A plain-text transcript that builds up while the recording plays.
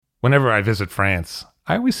Whenever I visit France,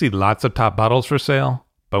 I always see lots of top bottles for sale,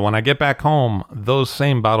 but when I get back home, those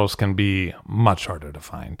same bottles can be much harder to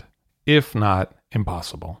find, if not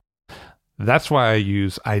impossible. That's why I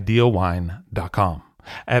use idealwine.com.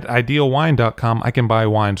 At idealwine.com, I can buy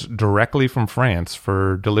wines directly from France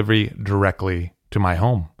for delivery directly to my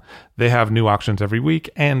home. They have new auctions every week,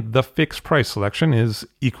 and the fixed price selection is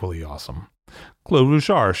equally awesome. Clos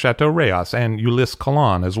Rougeard, Chateau Rayas, and Ulysse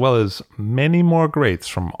Collin, as well as many more greats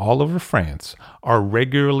from all over France, are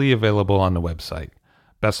regularly available on the website.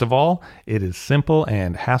 Best of all, it is simple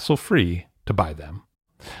and hassle-free to buy them.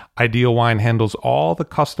 Ideal Wine handles all the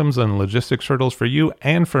customs and logistics hurdles for you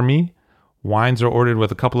and for me. Wines are ordered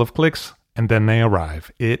with a couple of clicks, and then they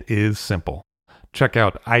arrive. It is simple. Check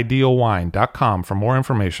out idealwine.com for more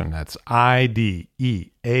information. That's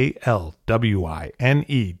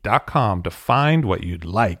IDEALWINE.com to find what you'd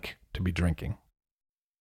like to be drinking.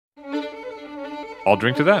 I'll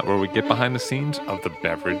Drink to That, where we get behind the scenes of the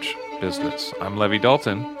beverage business. I'm Levi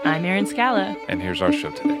Dalton. I'm Erin Scala. And here's our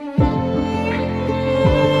show today.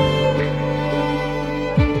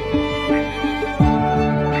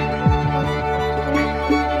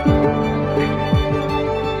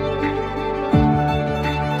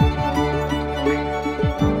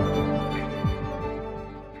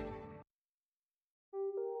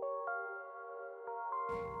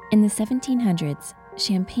 In the 1700s,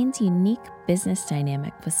 Champagne's unique business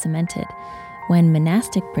dynamic was cemented when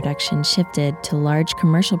monastic production shifted to large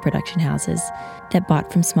commercial production houses that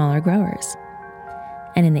bought from smaller growers.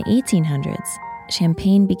 And in the 1800s,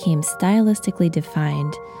 Champagne became stylistically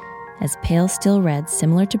defined as pale still reds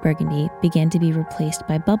similar to Burgundy began to be replaced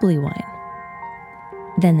by bubbly wine.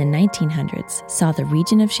 Then the 1900s saw the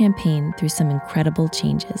region of Champagne through some incredible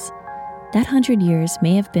changes. That 100 years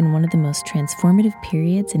may have been one of the most transformative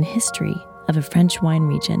periods in history of a French wine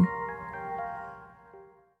region.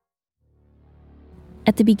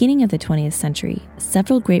 At the beginning of the 20th century,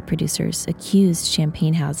 several grape producers accused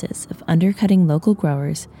champagne houses of undercutting local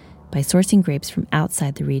growers by sourcing grapes from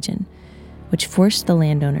outside the region, which forced the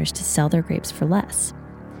landowners to sell their grapes for less.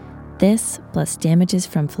 This, plus damages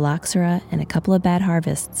from phylloxera and a couple of bad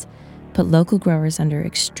harvests, put local growers under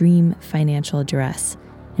extreme financial duress,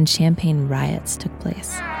 and Champagne riots took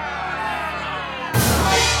place.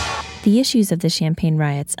 The issues of the Champagne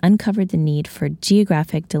riots uncovered the need for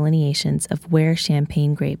geographic delineations of where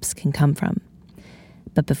Champagne grapes can come from.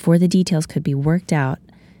 But before the details could be worked out,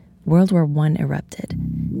 World War I erupted,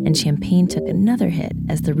 and Champagne took another hit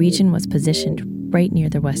as the region was positioned right near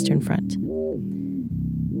the Western Front.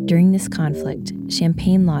 During this conflict,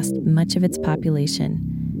 Champagne lost much of its population,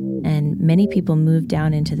 and many people moved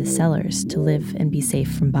down into the cellars to live and be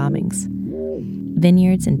safe from bombings.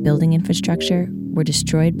 Vineyards and building infrastructure were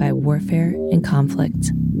destroyed by warfare and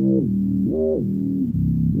conflict.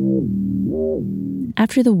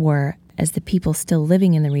 After the war, as the people still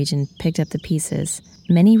living in the region picked up the pieces,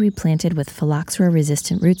 many replanted with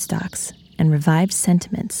phylloxera-resistant rootstocks and revived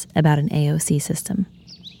sentiments about an AOC system.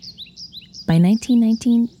 By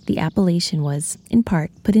 1919, the appellation was, in part,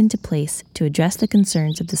 put into place to address the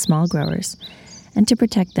concerns of the small growers and to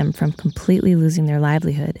protect them from completely losing their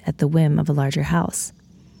livelihood at the whim of a larger house.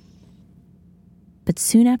 But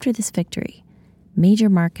soon after this victory, major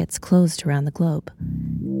markets closed around the globe.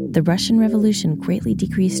 The Russian Revolution greatly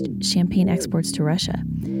decreased Champagne exports to Russia,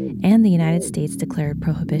 and the United States declared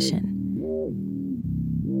prohibition.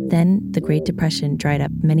 Then the Great Depression dried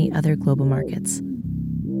up many other global markets.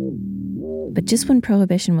 But just when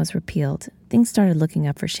prohibition was repealed, things started looking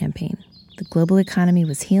up for Champagne. The global economy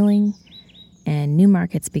was healing, and new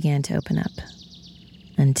markets began to open up.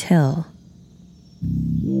 Until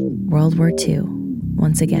World War II,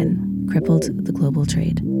 once again, crippled the global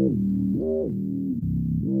trade.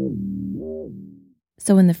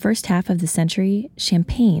 So in the first half of the century,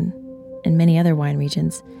 Champagne, and many other wine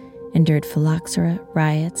regions, endured phylloxera,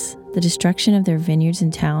 riots, the destruction of their vineyards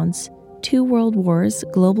and towns, 2 world wars,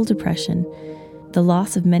 global depression, the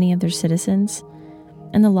loss of many of their citizens,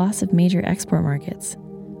 and the loss of major export markets.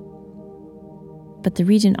 But the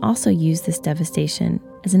region also used this devastation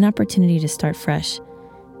as an opportunity to start fresh.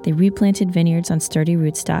 They replanted vineyards on sturdy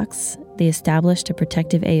rootstocks, they established a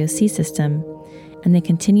protective AOC system, and they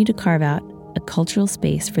continued to carve out a cultural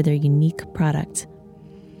space for their unique product.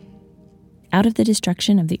 Out of the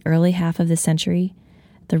destruction of the early half of the century,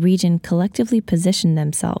 the region collectively positioned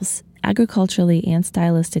themselves agriculturally and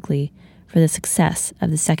stylistically for the success of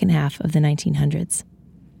the second half of the 1900s.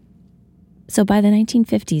 So by the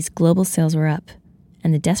 1950s, global sales were up,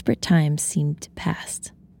 and the desperate times seemed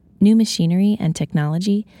past. New machinery and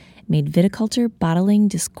technology made viticulture, bottling,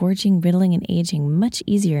 disgorging, riddling, and aging much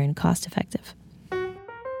easier and cost-effective.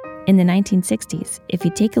 In the 1960s, if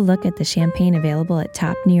you take a look at the champagne available at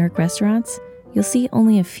top New York restaurants, you'll see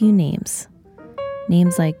only a few names.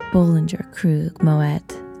 Names like Bollinger, Krug,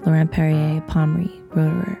 Moet, Laurent Perrier, Pommery,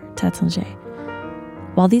 Roederer, Taittinger.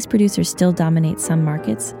 While these producers still dominate some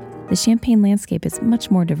markets, the champagne landscape is much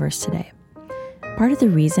more diverse today. Part of the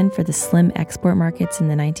reason for the slim export markets in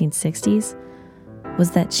the 1960s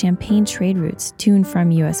was that champagne trade routes to and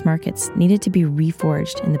from U.S. markets needed to be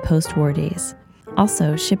reforged in the post-war days.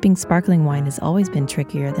 Also, shipping sparkling wine has always been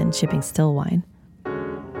trickier than shipping still wine.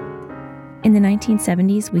 In the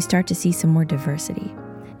 1970s, we start to see some more diversity,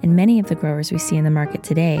 and many of the growers we see in the market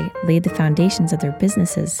today laid the foundations of their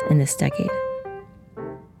businesses in this decade.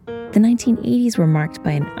 The 1980s were marked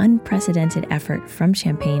by an unprecedented effort from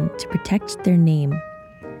Champagne to protect their name.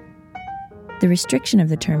 The restriction of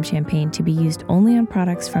the term champagne to be used only on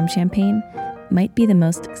products from Champagne might be the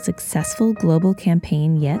most successful global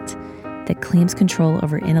campaign yet that claims control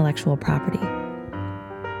over intellectual property.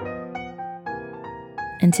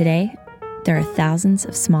 And today, there are thousands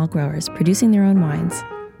of small growers producing their own wines.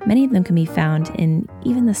 Many of them can be found in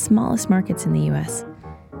even the smallest markets in the U.S.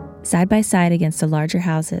 Side by side against the larger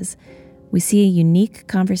houses, we see a unique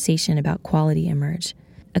conversation about quality emerge,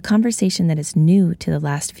 a conversation that is new to the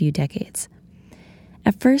last few decades.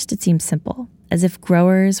 At first, it seems simple, as if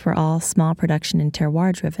growers were all small production and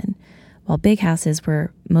terroir-driven, while big houses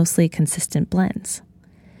were mostly consistent blends.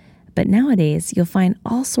 But nowadays, you'll find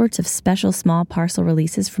all sorts of special small parcel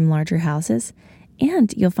releases from larger houses,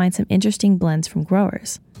 and you'll find some interesting blends from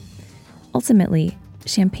growers. Ultimately,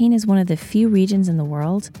 Champagne is one of the few regions in the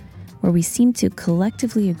world where we seem to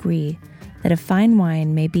collectively agree that a fine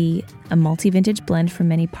wine may be a multi-vintage blend from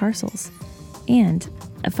many parcels, and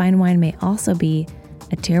a fine wine may also be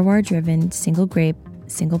a terroir-driven, single grape,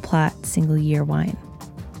 single plot, single year wine.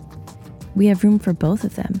 We have room for both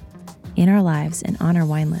of them in our lives and on our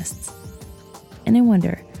wine lists. And I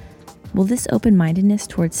wonder, will this open-mindedness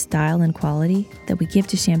towards style and quality that we give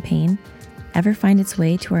to Champagne ever find its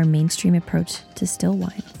way to our mainstream approach to still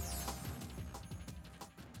wine?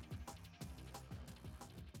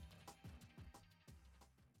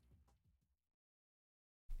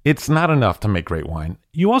 It's not enough to make great wine.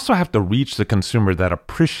 You also have to reach the consumer that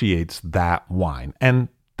appreciates that wine. And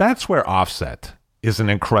that's where Offset is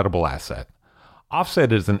an incredible asset.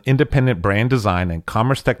 Offset is an independent brand design and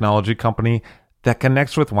commerce technology company that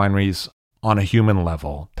connects with wineries on a human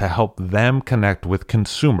level to help them connect with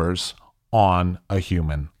consumers on a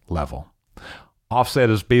human level.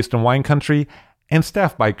 Offset is based in wine country and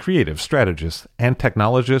staffed by creative strategists and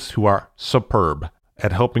technologists who are superb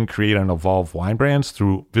at helping create and evolve wine brands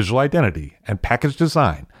through visual identity and package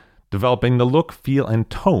design, developing the look, feel, and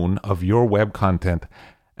tone of your web content,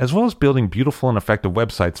 as well as building beautiful and effective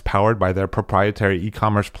websites powered by their proprietary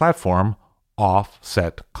e-commerce platform,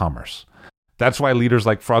 Offset Commerce. That's why leaders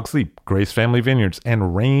like Frog Sleep, Grace Family Vineyards,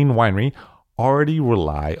 and Rain Winery already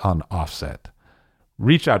rely on Offset.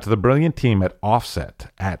 Reach out to the brilliant team at Offset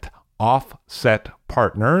at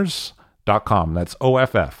offsetpartners.com. That's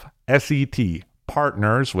OFFSET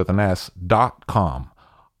partners with an S.com.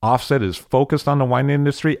 Offset is focused on the wine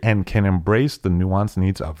industry and can embrace the nuanced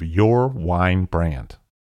needs of your wine brand.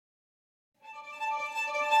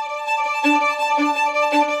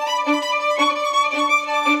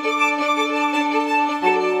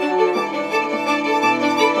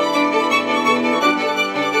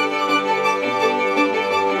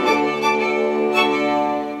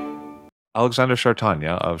 Alexander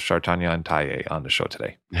Chartagna of Chartagna & Taillé on the show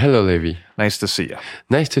today. Hello, Levi. Nice to see you.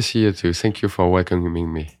 Nice to see you too. Thank you for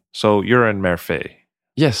welcoming me. So you're in Merfey.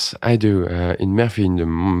 Yes, I do. In Merfey, in the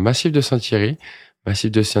Massif de Saint-Thierry.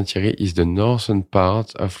 Massif de Saint-Thierry is the northern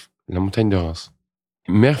part of La Montagne de Reims.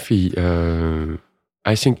 Merfey,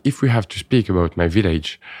 I think if we have to speak about my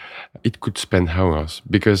village, it could spend hours,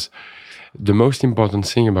 because the most important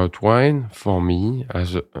thing about wine for me,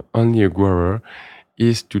 as only a grower,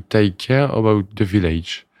 is to take care about the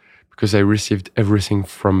village, because I received everything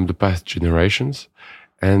from the past generations,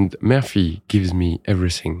 and Merfey gives me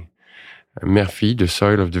everything. Merfey, the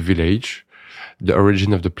soil of the village, the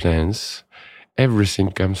origin of the plants,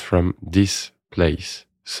 everything comes from this place.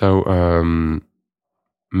 So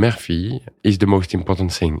Merfey is the most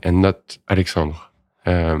important thing, and not Alexandre.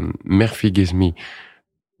 Merfey gives me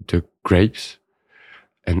the grapes,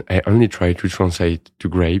 and I only try to translate the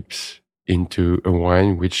grapes into a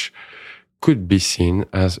wine which could be seen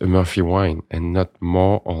as a Merfey wine and not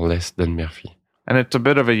more or less than Merfey. And it's a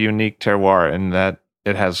bit of a unique terroir in that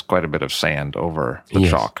it has quite a bit of sand over the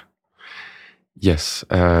chalk. Yes,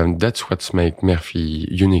 that's what makes Merfey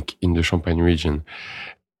unique in the Champagne region.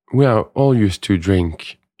 We are all used to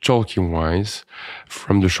drink chalky wines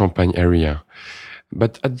from the Champagne area.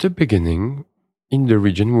 But at the beginning, in the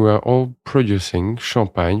region, we were all producing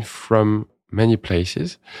champagne from many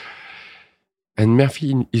places. And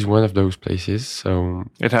Murphy is one of those places. So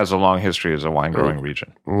it has a long history as a wine growing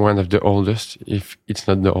region. One of the oldest, if it's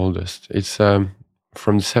not the oldest. It's from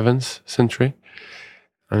the 7th century.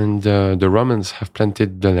 And the Romans have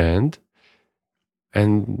planted the land.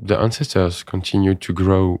 And the ancestors continue to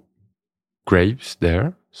grow grapes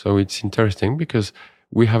there. So it's interesting because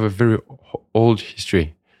we have a very old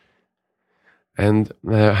history. And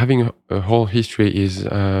having a whole history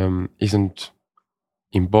isn't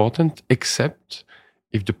important, except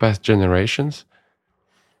if the past generations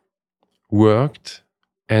worked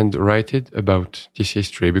and write about this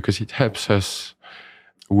history, because it helps us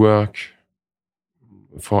work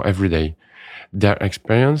for every day. Their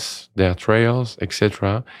experience, their trials,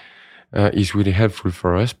 etc., is really helpful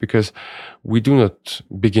for us because we do not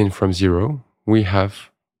begin from zero. We have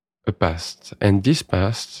a past, and this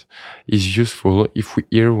past is useful if we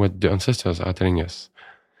hear what the ancestors are telling us.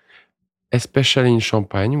 Especially in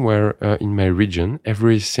Champagne, where in my region,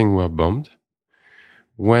 everything were bombed.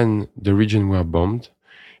 When the region were bombed,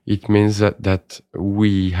 it means that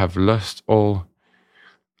we have lost all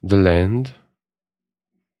the land,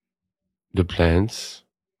 the plants,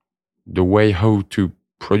 the way how to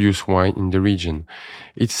produce wine in the region.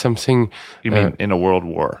 It's something... You mean in a world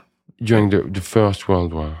war? During the First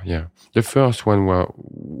World War, yeah. The first one were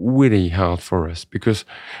really hard for us because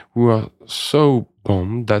we were so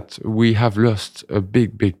bombed that we have lost a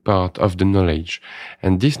big part of the knowledge.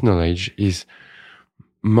 And this knowledge is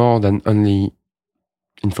more than only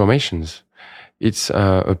informations. It's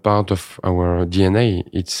a part of our DNA.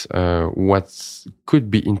 It's what could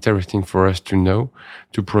be interesting for us to know,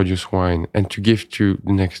 to produce wine and to give to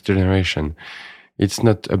the next generation. It's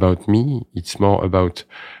not about me. It's more about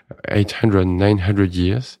 800, 900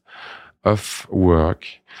 years of work.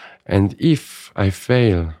 And if I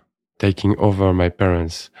fail taking over my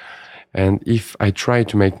parents, and if I try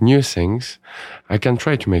to make new things, I can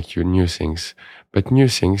try to make new things. But new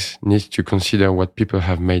things need to consider what people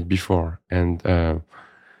have made before. And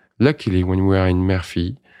luckily, when we are in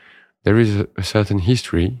Murphy, there is a certain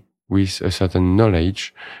history with a certain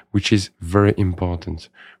knowledge, which is very important.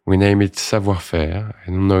 We name it savoir-faire. I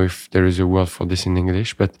don't know if there is a word for this in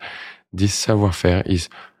English, but this savoir-faire is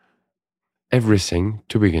everything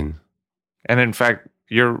to begin. And in fact,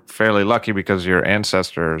 you're fairly lucky because your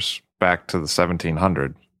ancestors back to the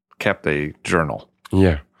 1700 kept a journal.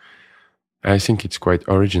 Yeah. I think it's quite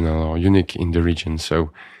original or unique in the region.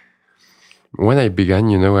 So when I began,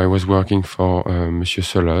 I was working for Monsieur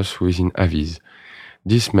Solos, who is in Avize.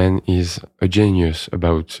 This man is a genius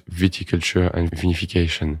about viticulture and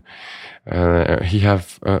vinification. He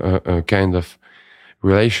have a kind of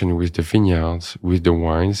relation with the vineyards, with the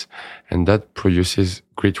wines, and that produces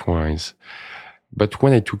great wines. But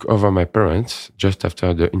when I took over my parents, just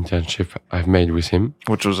after the internship I've made with him...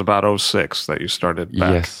 Which was about 2006 that you started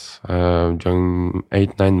back. Yes. During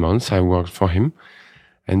 8-9 months, I worked for him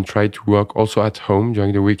and tried to work also at home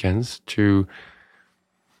during the weekends to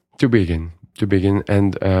begin.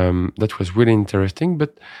 And that was really interesting,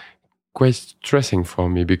 but quite stressing for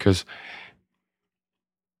me because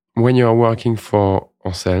when you are working for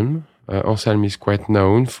Anselme, Anselme is quite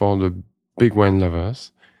known for the big wine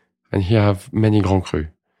lovers. And he have many Grand Crus.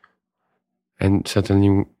 And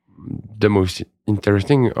certainly the most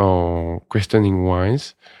interesting or questioning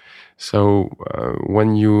wines. So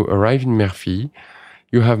when you arrive in Murphy,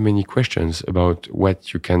 you have many questions about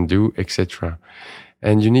what you can do, etc.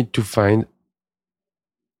 And you need to find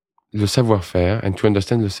the savoir-faire and to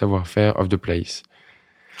understand the savoir-faire of the place.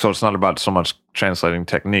 So it's not about so much translating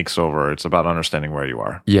techniques over, it's about understanding where you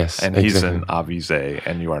are. Yes, and exactly. He's in Avize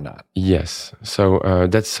and you are not. Yes, so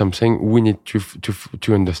that's something we need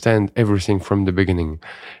to understand everything from the beginning.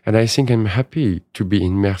 And I think I'm happy to be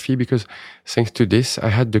in Murphy because thanks to this, I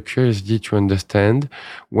had the curiosity to understand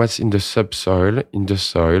what's in the subsoil, in the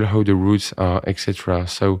soil, how the roots are, etc.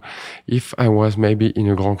 So if I was maybe in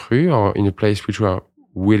a Grand Cru or in a place which were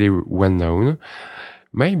really well known,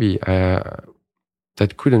 maybe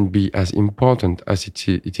that couldn't be as important as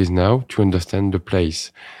it is now to understand the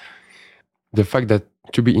place. The fact that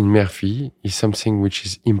to be in Murphy is something which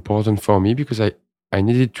is important for me because I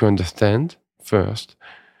needed to understand first,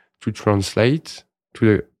 to translate to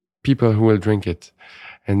the people who will drink it.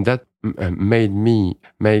 And that made me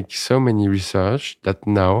make so many research that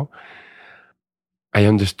now I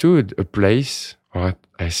understood a place, or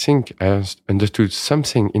I think I understood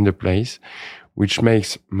something in the place which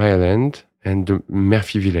makes my land and the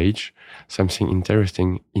Murphy village something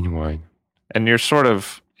interesting in wine. And you're sort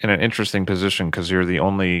of in an interesting position because you're the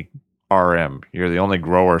only RM, you're the only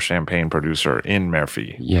grower champagne producer in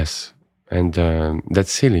Murphy. Yes, and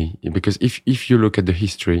that's silly because if you look at the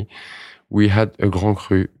history, we had a Grand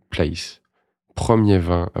Cru place, Premier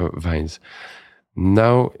Vin vines.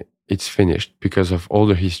 Now it's finished because of all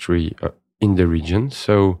the history in the region.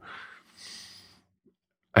 So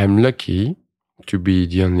I'm lucky to be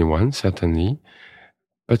the only one, certainly.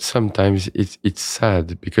 But sometimes it's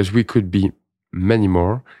sad because we could be many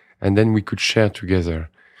more and then we could share together.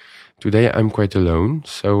 Today I'm quite alone.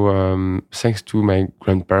 So thanks to my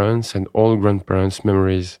grandparents and all grandparents'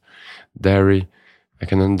 memories, dairy, I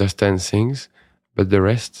can understand things. But the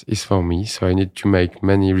rest is for me, so I need to make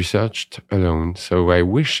many research alone. So I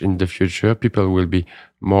wish in the future people will be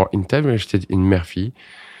more interested in Murphy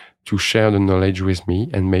to share the knowledge with me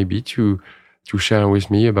and maybe to share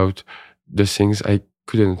with me about the things I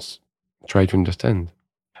couldn't try to understand.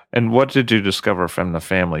 And what did you discover from the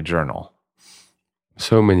family journal?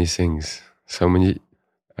 So many things, so many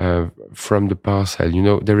from the parcel. You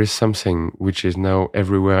know, there is something which is now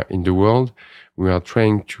everywhere in the world. We are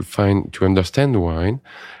trying to understand wine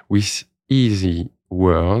with easy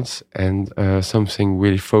words and something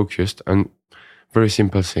really focused on very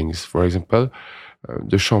simple things. For example,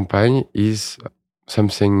 the champagne is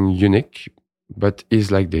something unique, but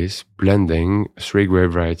is like this, blending 3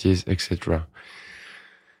 grape varieties, etc.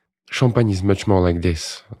 Champagne is much more like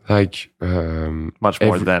this, like much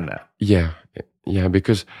more than that. Yeah,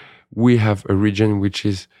 because we have a region which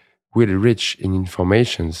is really rich in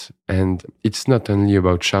informations, and it's not only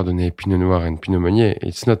about Chardonnay, Pinot Noir, and Pinot Meunier.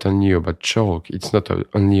 It's not only about chalk. It's not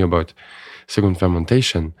only about second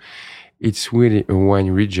fermentation. It's really a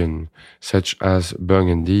wine region, such as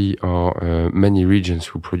Burgundy or many regions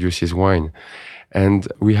who produces wine, and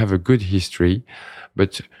we have a good history,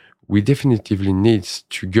 but we definitively need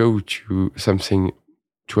to go to something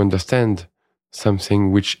to understand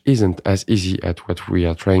something which isn't as easy as what we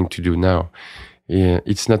are trying to do now.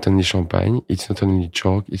 It's not only champagne, it's not only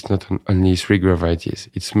chalk, it's not only 3 grape varieties.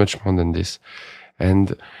 It's much more than this.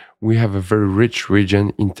 And we have a very rich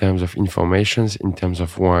region in terms of informations, in terms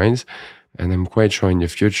of wines. And I'm quite sure in the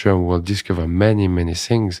future we'll discover many, many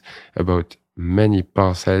things about many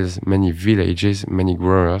parcels, many villages, many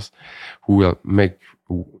growers who will make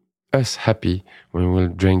us happy when we'll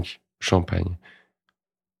drink champagne.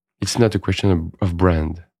 It's not a question of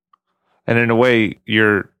brand. And in a way,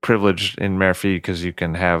 you're privileged in Murphy because you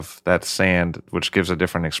can have that sand, which gives a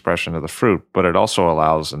different expression of the fruit, but it also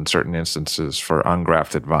allows, in certain instances, for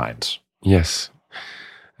ungrafted vines. Yes.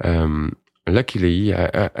 Luckily,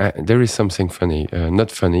 there is something funny.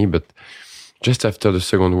 Not funny, but just after the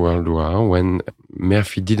Second World War, when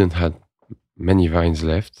Murphy didn't have many vines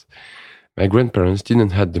left, my grandparents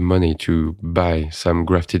didn't have the money to buy some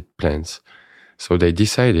grafted plants. So they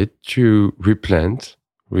decided to replant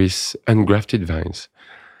with ungrafted vines.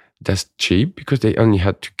 That's cheap because they only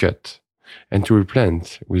had to cut and to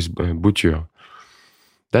replant with bouture.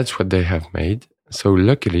 That's what they have made. So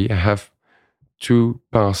luckily, I have 2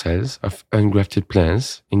 parcels of ungrafted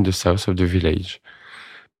plants in the south of the village.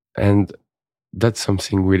 And that's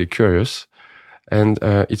something really curious. And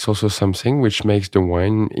it's also something which makes the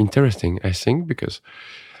wine interesting, I think, because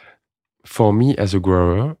for me as a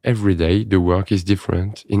grower, every day the work is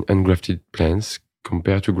different in ungrafted plants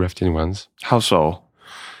compared to grafted ones. How so?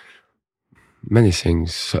 Many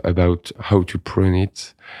things about how to prune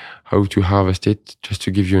it, how to harvest it. Just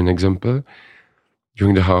to give you an example,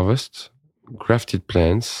 during the harvest, grafted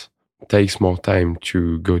plants takes more time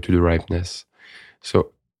to go to the ripeness.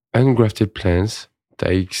 So ungrafted plants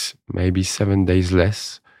takes maybe 7 days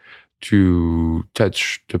less to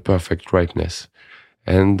touch the perfect ripeness.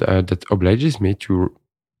 And that obliges me to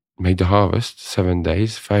make the harvest 7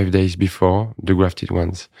 days, 5 days before the grafted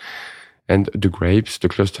ones. And the grapes, the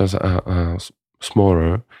clusters are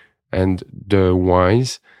smaller, and the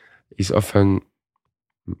wines is often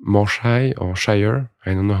more shy or shyer,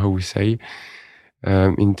 I don't know how we say,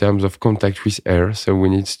 in terms of contact with air. So we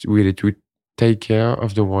need really to take care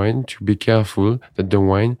of the wine, to be careful that the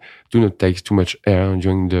wine do not take too much air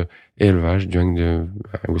during the élevage, during the,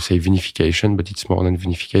 I would say vinification, but it's more than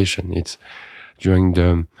vinification. It's during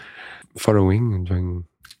the following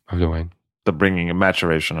of the wine. The bringing and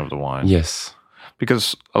maturation of the wine. Yes.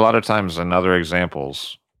 Because a lot of times in other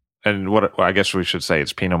examples, and what I guess we should say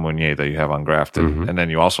it's Pinot Meunier that you have ungrafted, and then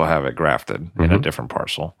you also have it grafted in a different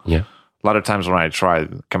parcel. Yeah. A lot of times when I try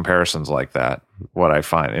comparisons like that, what I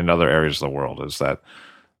find in other areas of the world is that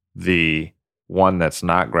the one that's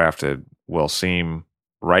not grafted will seem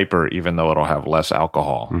riper even though it'll have less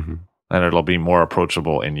alcohol. And it'll be more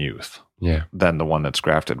approachable in youth than the one that's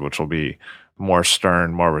grafted, which will be more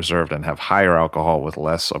stern, more reserved, and have higher alcohol with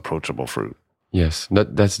less approachable fruit. Yes,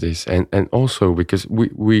 that's this. And also because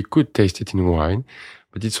we could taste it in wine,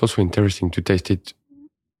 but it's also interesting to taste it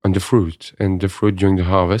on the fruit, and the fruit during the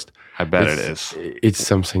harvest. I bet it is. It's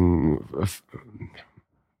something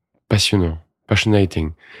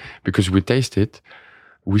passionating, because we taste it,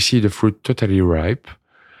 we see the fruit totally ripe,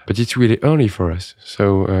 but it's really early for us.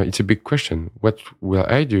 So it's a big question. What will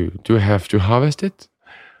I do? Do I have to harvest it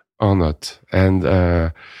or not? And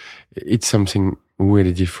it's something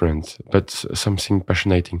really different, but something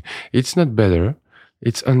passionating. It's not better.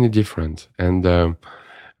 It's only different. And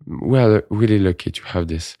we are really lucky to have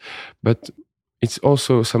this. But it's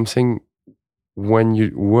also something, when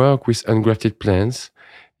you work with ungrafted plants,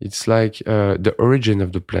 it's like the origin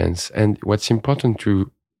of the plants. And what's important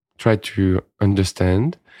to try to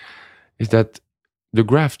understand is that the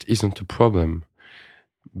graft isn't a problem.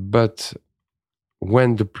 But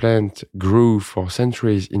when the plant grew for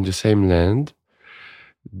centuries in the same land,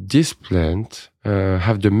 this plant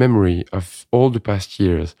have the memory of all the past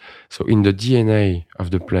years. So in the DNA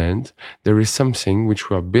of the plant, there is something which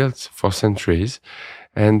were built for centuries.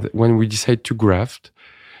 And when we decide to graft,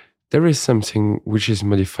 there is something which is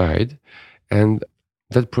modified, and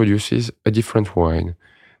that produces a different wine.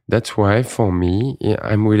 That's why, for me,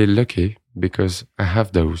 I'm really lucky, because I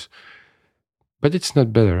have those. But it's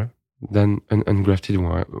not better than an ungrafted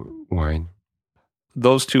wine.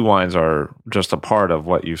 Those two wines are just a part of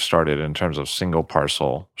what you've started in terms of single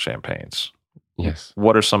parcel champagnes. Yes.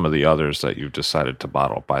 What are some of the others that you've decided to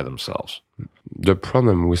bottle by themselves? The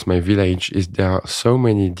problem with my village is there are so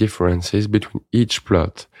many differences between each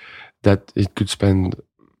plot that it could spend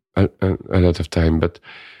a lot of time. But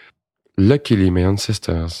luckily, my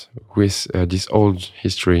ancestors, with this old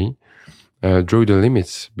history, drew the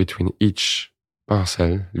limits between each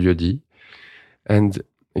parcel, lieu-dit, and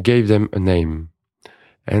gave them a name.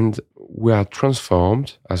 And we are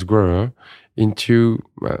transformed as grower into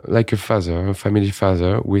like a family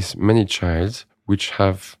father with many children, which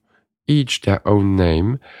have each their own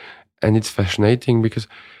name. And it's fascinating because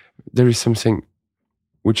there is something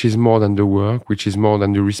which is more than the work, which is more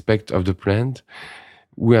than the respect of the plant.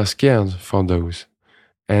 We are scared for those.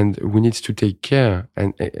 And we need to take care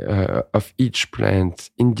of each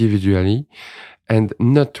plant individually, and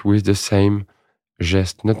not with the same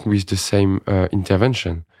geste, not with the same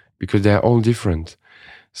intervention, because they are all different.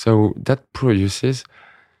 So that produces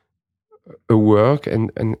a work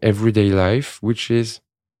and an everyday life which is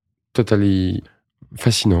totally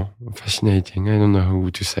fascinating. I don't know how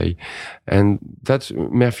to say. And that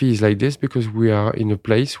Murphy is like this because we are in a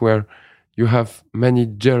place where you have many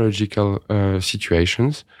geological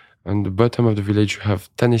situations. On the bottom of the village, you have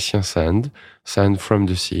Thanessien sand from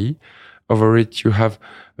the sea. Over it, you have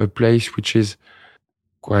a place which is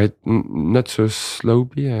quite not so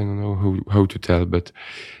slopey. I don't know how to tell, but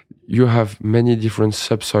you have many different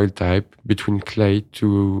subsoil type, between clay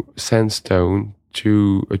to sandstone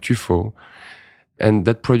to a tuffeau, and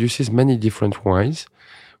that produces many different wines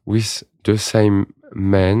with the same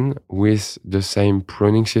man, with the same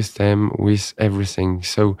pruning system, with everything.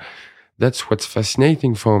 So that's what's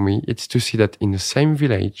fascinating for me. It's to see that in the same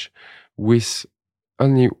village, with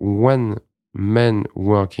only one man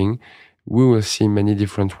working, we will see many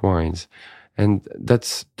different wines. And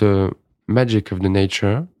that's the magic of the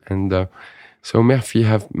nature. And so Murphy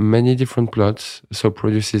have many different plots, so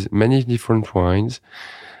produces many different wines.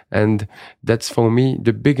 And that's for me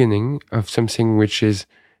the beginning of something which is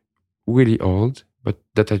really old, but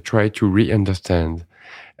that I try to re-understand.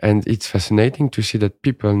 And it's fascinating to see that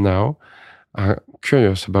people now are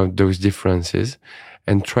curious about those differences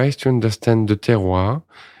and tries to understand the terroir,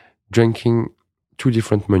 drinking two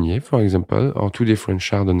different Meunier, for example, or two different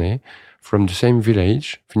Chardonnay from the same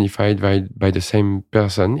village, vinified by the same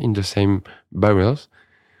person in the same barrels,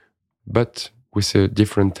 but with a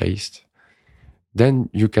different taste. Then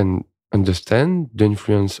you can understand the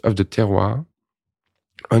influence of the terroir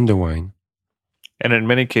on the wine. And in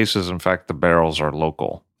many cases, in fact, the barrels are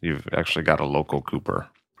local. You've actually got a local cooper.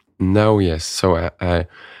 Now, yes. So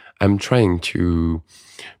I'm trying to,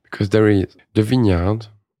 because the vineyard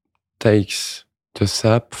takes the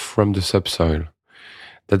sap from the subsoil.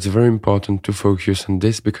 That's very important to focus on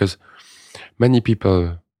this, because many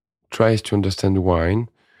people try to understand wine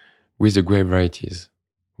with the grape varieties.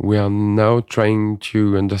 We are now trying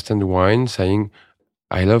to understand wine saying,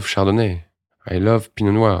 I love Chardonnay, I love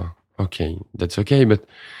Pinot Noir. Okay, that's okay, but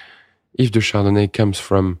if the Chardonnay comes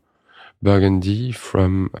from Burgundy,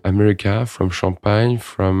 from America, from Champagne,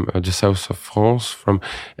 from the south of France, from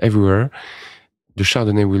everywhere, the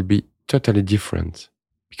Chardonnay will be totally different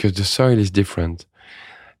because the soil is different.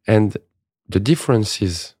 And the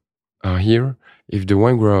differences are here if the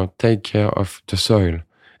wine grower take care of the soil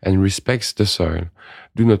and respects the soil,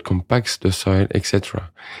 do not compact the soil,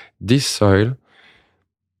 etc. This soil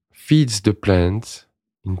feeds the plant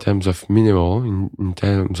in terms of mineral, in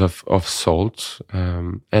terms of salt,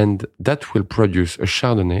 and that will produce a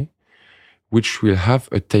Chardonnay which will have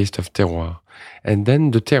a taste of terroir. And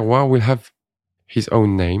then the terroir will have his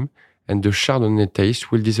own name, and the Chardonnay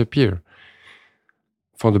taste will disappear.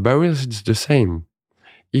 For the barrels, it's the same.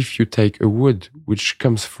 If you take a wood which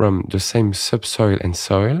comes from the same subsoil and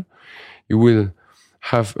soil, you will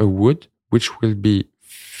have a wood which will be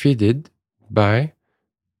fed by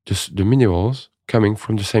the minerals coming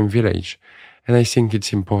from the same village. And I think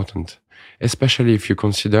it's important, especially if you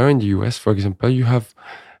consider in the US, for example, you have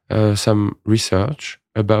some research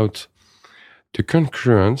about the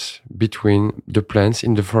concurrence between the plants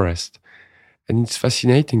in the forest. And it's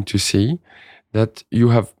fascinating to see that you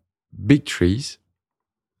have big trees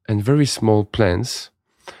and very small plants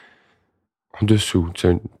en dessous,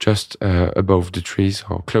 so just above the trees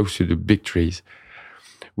or close to the big trees.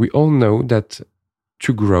 We all know that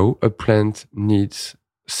to grow, a plant needs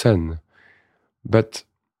sun. But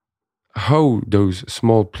how those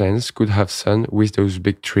small plants could have sun with those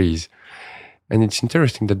big trees? And it's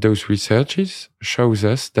interesting that those researches shows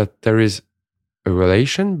us that there is a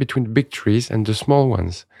relation between the big trees and the small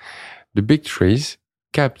ones. The big trees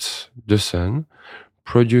captures the sun,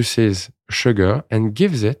 produces sugar, and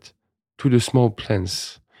gives it to the small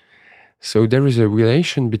plants. So there is a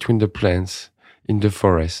relation between the plants in the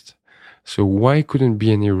forest. So why couldn't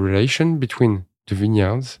be any relation between the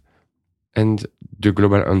vineyards and the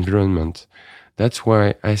global environment? That's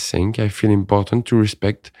why I feel important to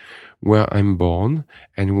respect where I'm born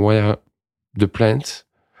and where the plants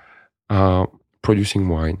are producing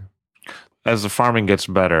wine. As the farming gets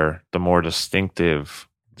better, the more distinctive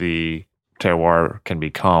the terroir can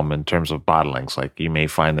become in terms of bottlings. Like you may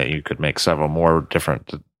find that you could make several more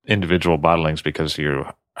different individual bottlings because you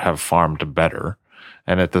have farmed better.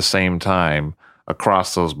 And at the same time,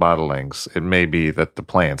 across those bottlings, it may be that the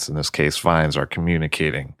plants, in this case vines, are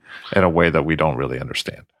communicating in a way that we don't really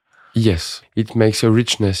understand. Yes, it makes a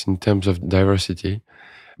richness in terms of diversity,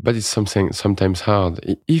 but it's something sometimes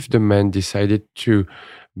hard. If the man decided to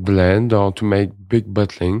blend or to make big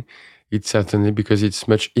bottling, it's certainly because it's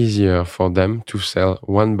much easier for them to sell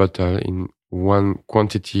one bottle in one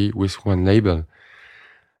quantity with one label.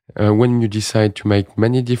 When you decide to make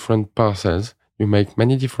many different parcels, you make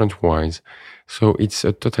many different wines. So it's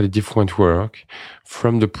a totally different work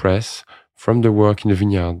from the press, from the work in the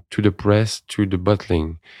vineyard, to the press, to the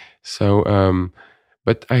bottling. So,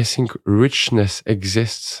 but I think richness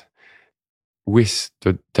exists with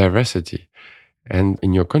the diversity. And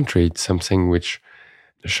in your country, it's something which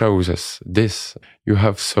shows us this. You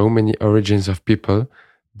have so many origins of people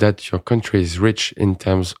that your country is rich in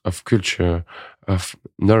terms of culture, of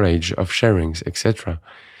knowledge, of sharings, etc.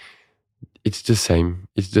 It's the same.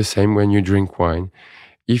 It's the same when you drink wine.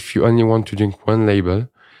 If you only want to drink one label,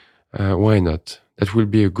 why not? That will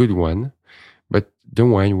be a good one, but the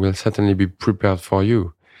wine will certainly be prepared for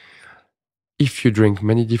you. If you drink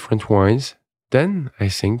many different wines, then I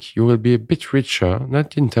think you will be a bit richer,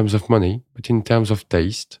 not in terms of money, but in terms of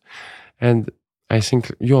taste. And I think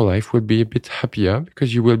your life will be a bit happier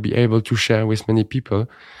because you will be able to share with many people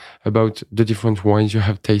about the different wines you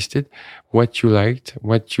have tasted, what you liked,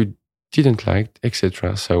 what you didn't like,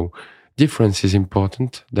 etc. So difference is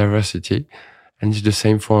important, diversity, and it's the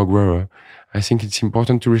same for a grower. I think it's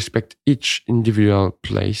important to respect each individual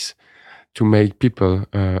place to make people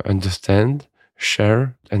understand,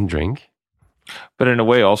 share, and drink. But in a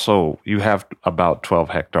way, also, you have about 12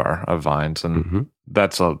 hectares of vines, and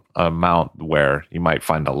that's an amount where you might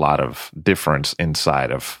find a lot of difference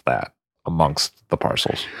inside of that amongst the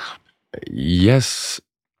parcels. Yes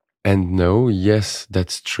and no. Yes,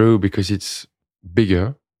 that's true because it's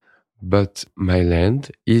bigger, but my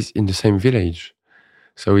land is in the same village.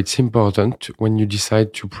 So it's important when you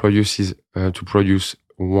decide to produce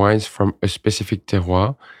wines from a specific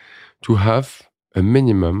terroir to have a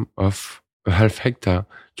minimum of a half hectare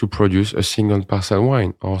to produce a single parcel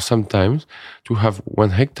wine, or sometimes to have 1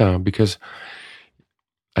 hectare, because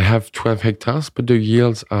I have 12 hectares, but the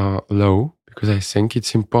yields are low because I think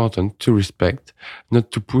it's important to respect,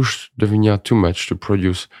 not to push the vineyard too much to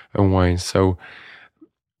produce a wine. So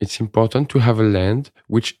it's important to have a land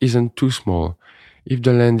which isn't too small. If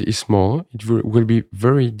the land is small, it will be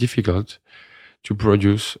very difficult to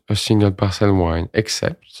produce a single parcel wine,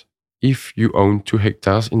 except if you own 2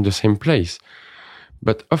 hectares in the same place.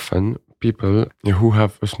 But often people who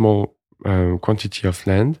have a small quantity of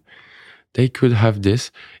land, they could have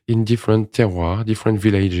this in different terroirs, different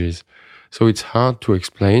villages. So it's hard to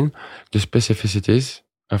explain the specificities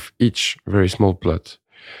of each very small plot.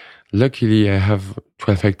 Luckily, I have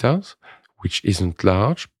 12 hectares, which isn't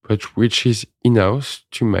large, but which is enough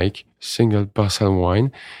to make single parcel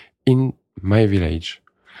wine in my village.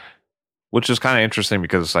 Which is kind of interesting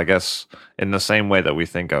because I guess in the same way that we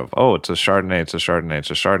think of, oh, it's a Chardonnay, it's a Chardonnay, it's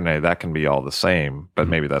a Chardonnay, that can be all the same, but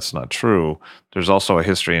maybe that's not true. There's also a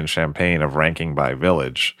history in Champagne of ranking by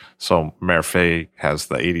village. So Merveille has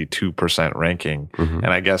the 82% ranking. And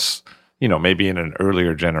I guess, maybe in an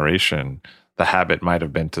earlier generation, the habit might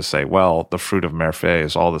have been to say, well, the fruit of Merveille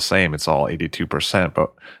is all the same. It's all 82%.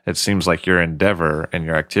 But it seems like your endeavor and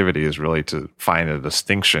your activity is really to find the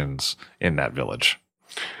distinctions in that village.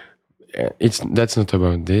 That's not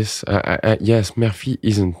about this. Yes, Merveille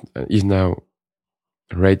is now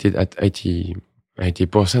rated at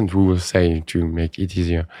 80%, we will say, to make it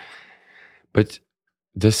easier. But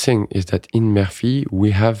the thing is that in Merveille,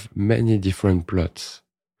 we have many different plots.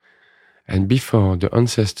 And before, the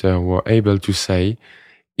ancestors were able to say,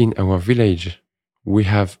 in our village, we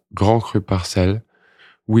have Grand Cru parcelles,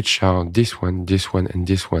 which are this one, and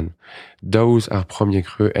this one. Those are Premier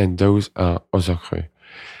Cru, and those are other cru.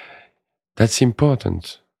 That's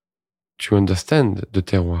important to understand the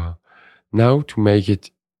terroir. Now, to make it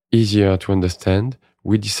easier to understand,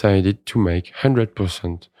 we decided to make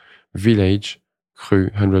 100% village cru,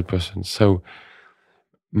 100%. So,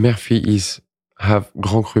 Merveille have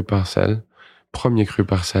Grand Cru parcelle, Premier Cru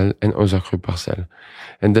parcelle, and other cru parcelle.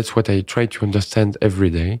 And that's what I try to understand every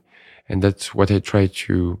day. And that's what I try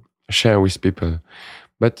to share with people.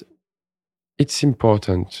 But it's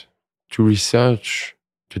important to research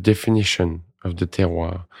the definition of the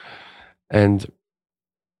terroir. And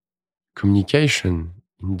communication,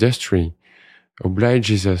 industry,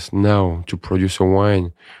 obliges us now to produce a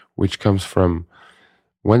wine which comes from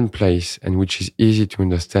one place and which is easy to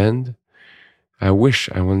understand. I wish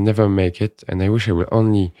I will never make it, and I wish I will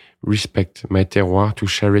only respect my terroir to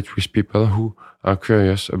share it with people who are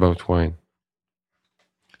curious about wine.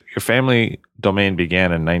 Your family domain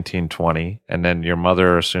began in 1920, and then your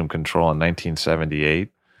mother assumed control in 1978,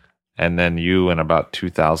 and then you in about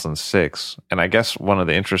 2006. And I guess one of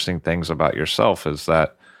the interesting things about yourself is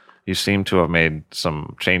that you seem to have made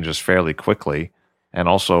some changes fairly quickly, and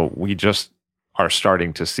also we just are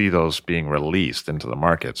starting to see those being released into the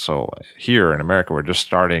market. So here in America, we're just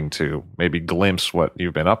starting to maybe glimpse what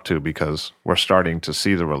you've been up to because we're starting to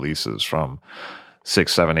see the releases from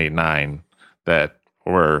 6, 7, 8, 9 that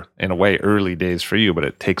were in a way early days for you, but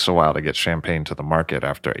it takes a while to get champagne to the market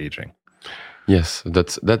after aging. Yes,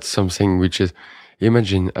 that's something which is,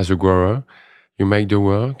 imagine as a grower, you make the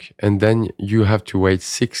work and then you have to wait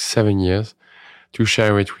 6, 7 years to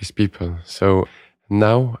share it with people. So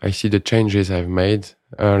now I see the changes I've made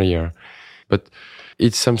earlier, but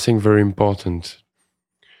it's something very important.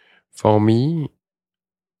 For me,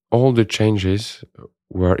 all the changes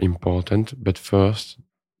were important, but first,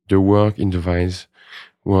 the work in the vines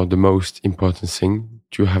were the most important thing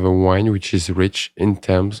to have a wine which is rich in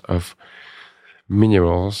terms of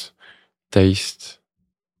minerals, taste,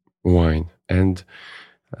 wine. And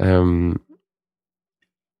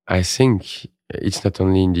I think it's not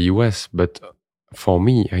only in the US, but for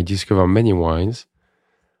me, I discover many wines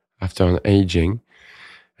after an aging,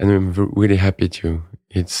 and I'm really happy too.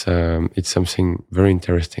 It's something very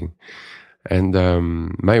interesting, and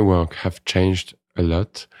my work have changed a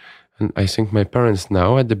lot. And I think my parents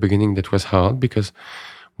now, at the beginning, that was hard because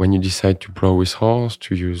when you decide to plow with horse,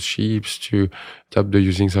 to use sheep, to stop the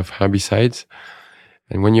usings of herbicides,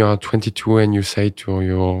 and when you are 22 and you say to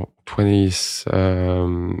your 20th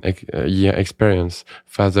year experience,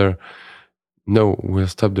 father, no, we'll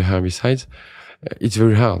stop the herbicides, it's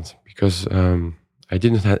very hard because I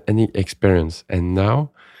didn't have any experience. And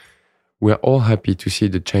now we're all happy to see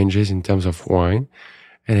the changes in terms of wine.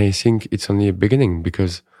 And I think it's only a beginning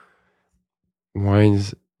because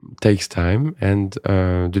wines takes time and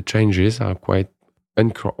the changes are quite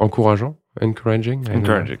encouraging.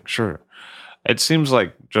 Encouraging, sure. It seems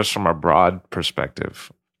like just from a broad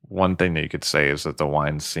perspective, one thing that you could say is that the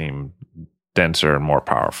wines seem denser and more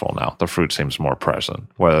powerful now. The fruit seems more present,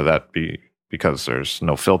 whether that be because there's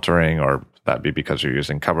no filtering or that be because you're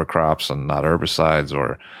using cover crops and not herbicides,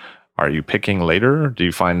 or are you picking later? Do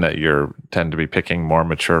you find that you tend to be picking more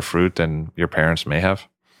mature fruit than your parents may have?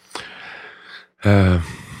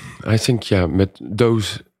 I think, yeah, but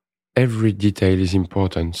every detail is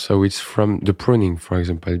important. So it's from the pruning, for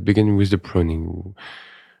example, beginning with the pruning.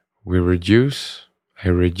 I reduced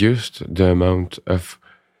the amount of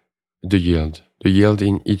the yield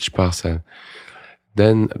in each parcel.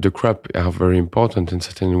 Then the crop are very important and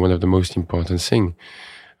certainly one of the most important thing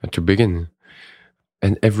to begin.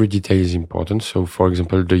 And every detail is important. So, for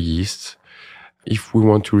example, the yeast. If we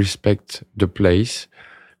want to respect the place,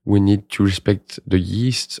 we need to respect the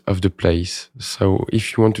yeast of the place. So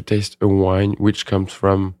if you want to taste a wine which comes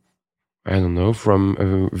from, I don't know, from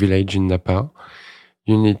a village in Napa,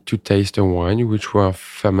 you need to taste a wine which were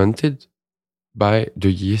fermented by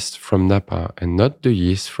the yeast from Napa and not the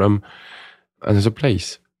yeast from another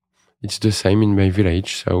place. It's the same in my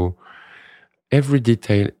village. So every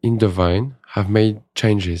detail in the vine have made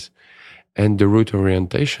changes. And the root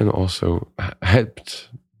orientation also helped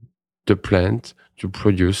the plant to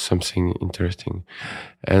produce something interesting.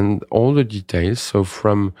 And all the details, so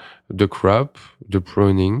from the crop, the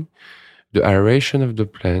pruning, the aeration of the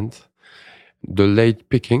plant, the late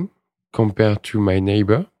picking compared to my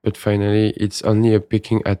neighbor, but finally it's only a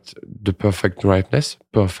picking at the perfect ripeness,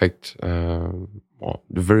 the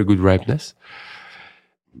very good ripeness.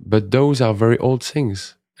 But those are very old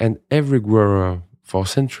things. And every grower for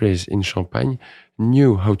centuries in Champagne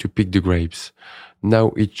knew how to pick the grapes.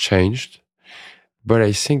 Now it changed, but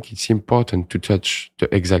I think it's important to touch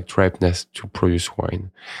the exact ripeness to produce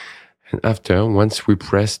wine. And after, once we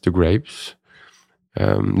press the grapes,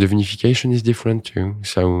 the vinification is different too.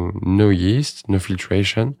 So no yeast, no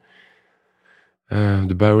filtration.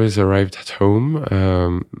 The barrels arrived at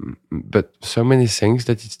home, but so many things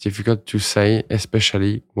that it's difficult to say,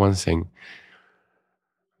 especially one thing.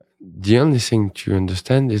 The only thing to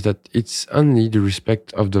understand is that it's only the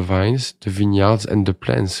respect of the vines, the vineyards, and the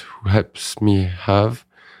plants who helps me have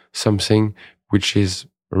something which is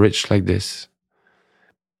rich like this.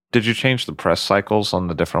 Did you change the press cycles on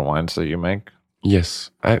the different wines that you make?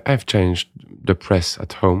 Yes, I've changed the press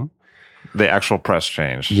at home. The actual press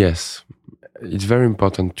changed? Yes, it's very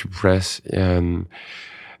important to press.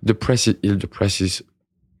 The press is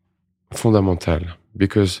fundamental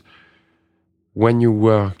because when you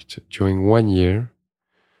worked during 1 year,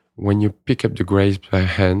 when you pick up the grapes by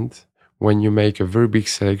hand, when you make a very big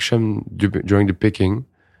selection during the picking,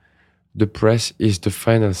 the press is the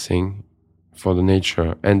final thing for the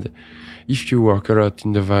nature. And if you work a lot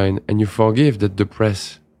in the vine and you forgive that the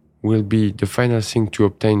press will be the final thing to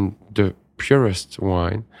obtain the purest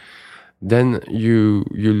wine, then you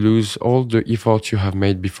lose all the effort you have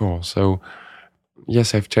made before. So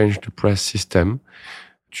yes, I've changed the press system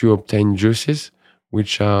to obtain juices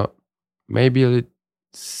which are maybe a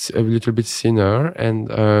little bit thinner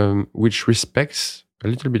and which respects a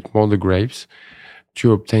little bit more the grapes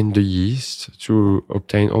to obtain the yeast, to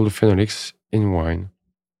obtain all the phenolics in wine.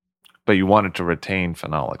 But you wanted to retain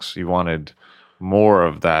phenolics. You wanted more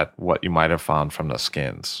of that, what you might have found from the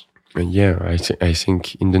skins. Yeah, I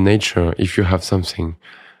think in the nature, if you have something,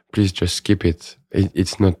 please just keep it.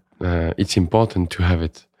 It's not. It's important to have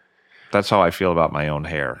it. That's how I feel about my own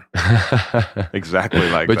hair. Exactly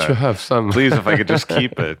like but that. But you have some. Please, if I could just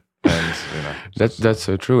keep it. And, that's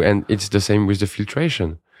so true. And it's the same with the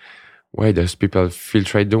filtration. Why does people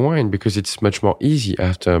filtrate the wine? Because it's much more easy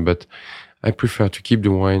after. But I prefer to keep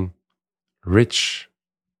the wine rich.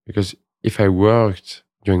 Because if I worked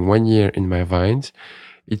during 1 year in my vines,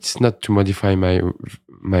 it's not to modify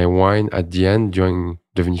my wine at the end during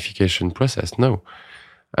the vinification process. No.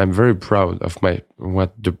 I'm very proud of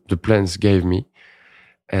what the plants gave me,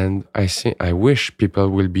 and I wish people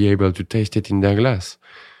will be able to taste it in their glass.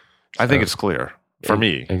 I think it's clear for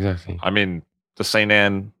me. Exactly. I mean, the Saint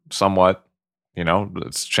Anne somewhat,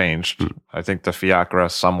 it's changed. I think the Fiacre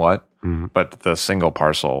somewhat, but the single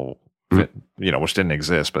parcel, which didn't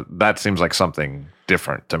exist, but that seems like something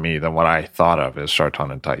different to me than what I thought of as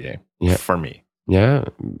Charton and Taillé. Yeah. For me. Yeah,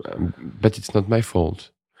 but it's not my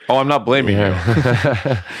fault. Oh, I'm not blaming you.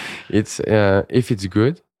 It's if it's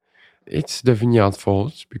good, it's the vineyard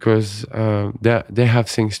fault because they have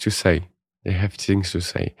things to say. They have things to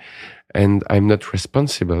say, and I'm not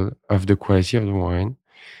responsible of the quality of the wine.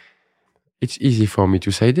 It's easy for me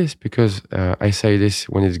to say this because I say this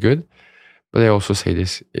when it's good, but I also say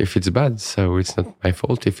this if it's bad. So it's not my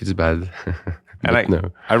fault if it's bad.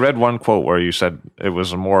 And I read one quote where you said it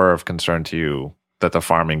was more of concern to you that the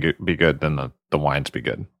farming be good than the wines be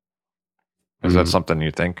good. Is that something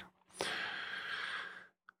you think?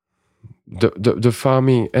 The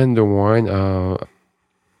farming and the wine are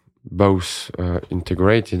both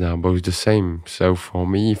integrated, are both the same. So for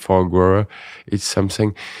me, for a grower, it's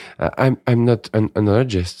something. I'm not an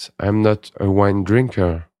enologist. I'm not a wine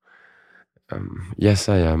drinker. Yes,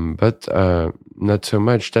 I am, but not so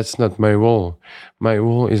much. That's not my role. My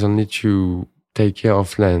role is only to take care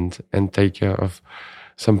of land and take care of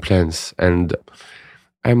some plants. And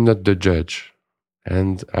I'm not the judge.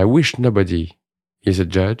 And I wish nobody is a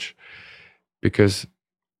judge, because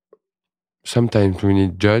sometimes we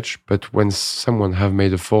need judge, but when someone have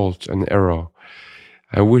made a fault, an error,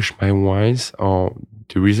 I wish my wines or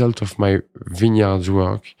the result of my vineyard's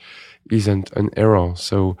work isn't an error.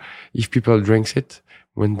 So if people drink it,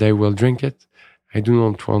 when they will drink it, I do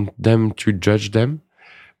not want them to judge them,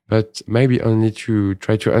 but maybe only to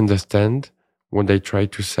try to understand what they try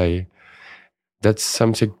to say. That's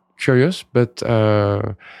something curious, but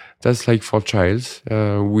that's like for childs.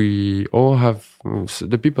 We all have,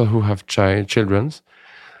 the people who have children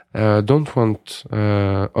don't want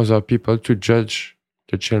other people to judge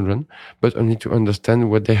the children, but only to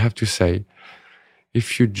understand what they have to say.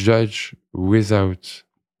 If you judge without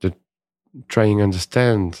trying to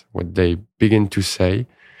understand what they begin to say,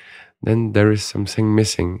 then there is something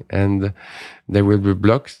missing, and they will be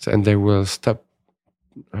blocked and they will stop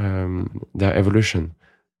their evolution.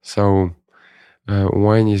 So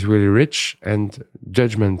wine is really rich, and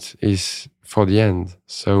judgment is for the end.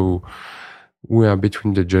 So we are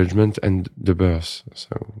between the judgment and the birth.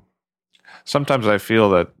 So sometimes I feel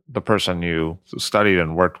that the person you studied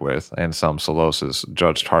and worked with, Anselm Salosse, is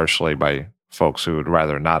judged harshly by folks who would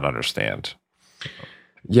rather not understand.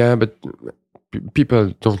 Yeah, but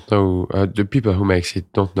people don't know, the people who makes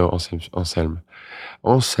it don't know Anselm.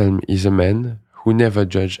 Anselm is a man who never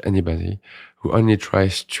judges anybody, who only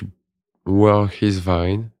tries to work his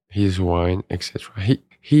vine, his wine, etc.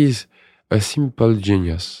 He is a simple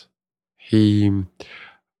genius. He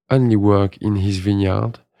only works in his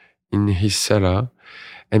vineyard, in his cellar,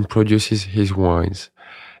 and produces his wines.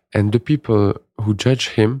 And the people who judge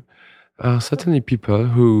him are certainly people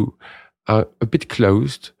who are a bit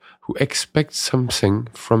closed, who expect something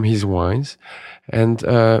from his wines, and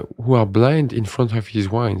who are blind in front of his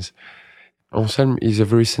wines. Anselm is a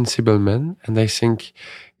very sensible man, and I think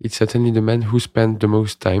it's certainly the man who spent the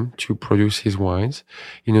most time to produce his wines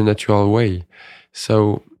in a natural way.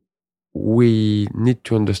 So we need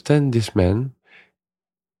to understand this man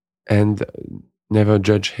and never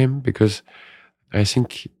judge him, because I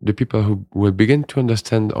think the people who will begin to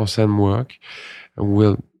understand Anselm's work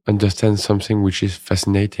will understand something which is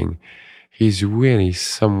fascinating. He's really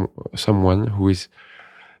someone who is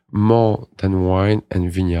more than wine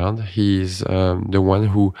and vineyard. He is the one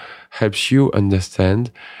who helps you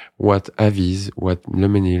understand what Avize, what Le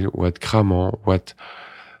Mesnil, what Cramant, what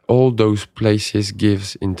all those places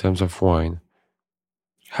gives in terms of wine.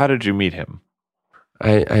 How did you meet him?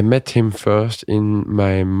 I met him first in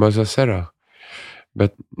my mother's cellar,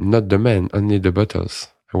 but not the man, only the bottles.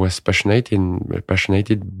 I was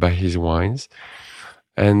passionated by his wines.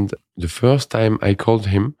 And the first time I called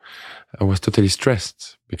him, I was totally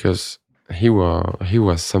stressed, because he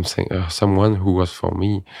was someone who was for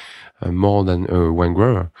me more than a wine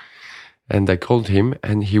grower. And I called him,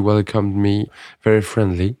 and he welcomed me very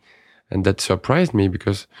friendly. And that surprised me,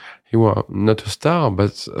 because he was not a star,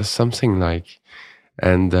 but something like.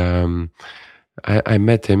 And I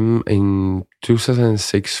met him in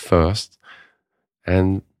 2006 first,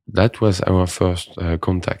 and that was our first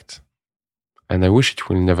contact. And I wish it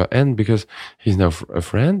will never end, because he's now a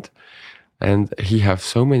friend, and he has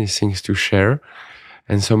so many things to share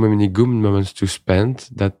and so many good moments to spend,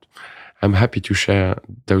 that I'm happy to share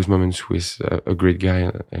those moments with a great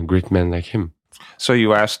guy, a great man like him. So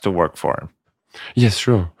you asked to work for him? Yes,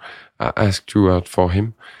 sure. I asked to work for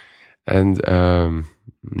him. And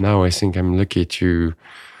now I think I'm lucky to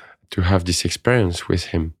have this experience with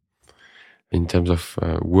him in terms of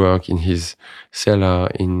work in his cellar,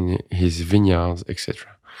 in his vineyards, etc.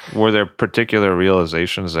 Were there particular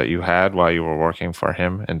realizations that you had while you were working for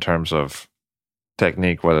him in terms of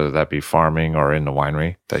technique, whether that be farming or in the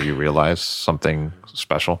winery, that you realized something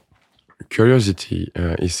special? Curiosity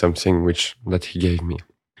is something that he gave me.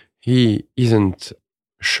 He isn't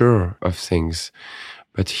sure of things,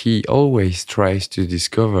 but he always tries to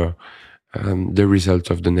discover the result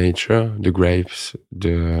of the nature, the grapes,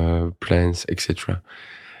 the plants, etc.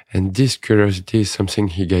 And this curiosity is something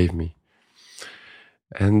he gave me.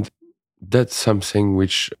 And that's something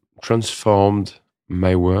which transformed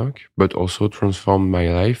my work, but also transformed my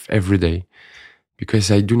life every day,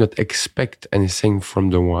 because I do not expect anything from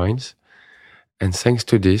the wines. And thanks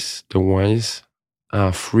to this, the wines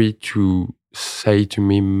are free to say to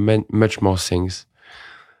me much more things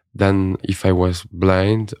than if I was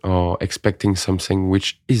blind or expecting something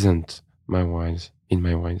which isn't in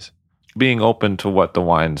my wines. Being open to what the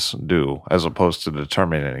wines do, as opposed to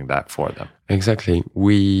determining that for them. Exactly.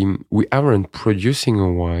 We aren't producing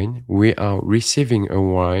a wine. We are receiving a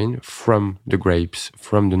wine from the grapes,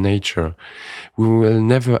 from the nature. We will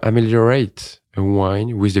never ameliorate a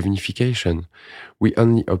wine with the vinification. We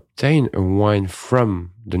only obtain a wine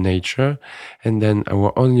from the nature, and then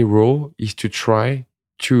our only role is to try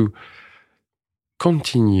to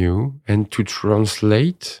continue and to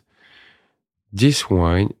translate this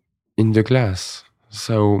wine in the glass.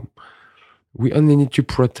 So we only need to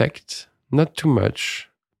protect, not too much,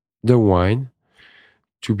 the wine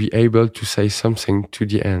to be able to say something to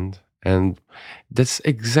the end. And that's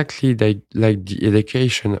exactly like the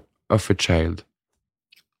education of a child.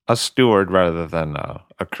 A steward rather than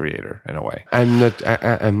a creator, in a way.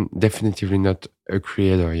 I'm definitely not a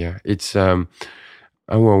creator. Yeah, it's our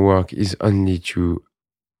work is only to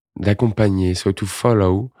accompany, so to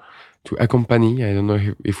follow, to accompany. I don't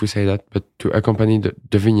know if we say that, but to accompany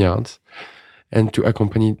the vineyards and to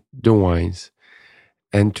accompany the wines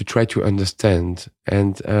and to try to understand.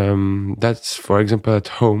 And that's, for example, at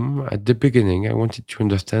home. At the beginning, I wanted to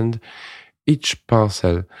understand each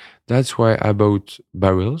parcel. That's why I bought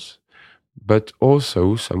barrels, but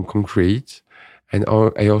also some concrete. And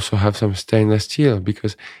I also have some stainless steel,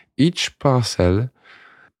 because each parcel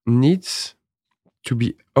needs to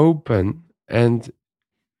be open and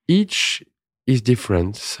each is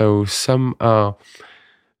different. So some are...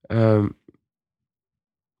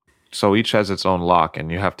 So each has its own lock and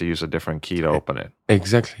you have to use a different key to open it.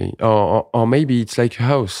 Exactly. Or maybe it's like a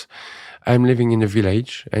house. I'm living in a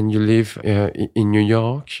village and you live in New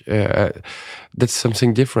York. That's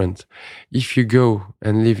something different. If you go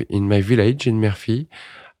and live in my village in Murphy,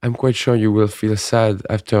 I'm quite sure you will feel sad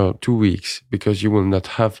after 2 weeks because you will not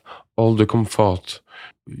have all the comfort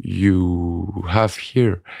you have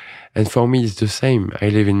here. And for me, it's the same. I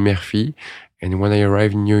live in Murphy, and when I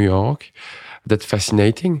arrive in New York, that's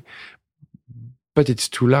fascinating, but it's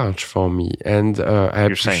too large for me. And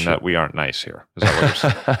you're saying that we aren't nice here. Is that what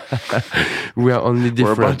you're saying? We are only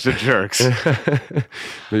different. We're a bunch of jerks.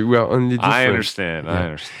 We are only different. I understand. Yeah. I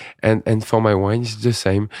understand. And for my wines, it's the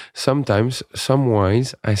same. Sometimes some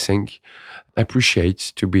wines, I think,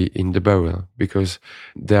 appreciate to be in the barrel because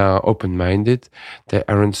they are open-minded, they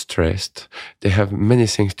aren't stressed, they have many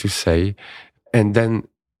things to say, and then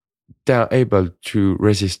they are able to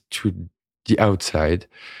resist to the outside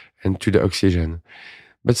and to the oxygen.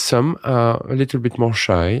 But some are a little bit more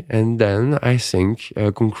shy, and then I think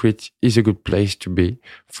concrete is a good place to be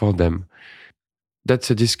for them.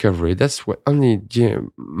 That's a discovery. That's what only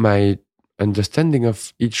my understanding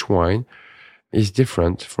of each wine is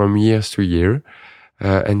different from years to year.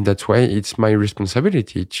 And that's why it's my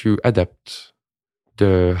responsibility to adapt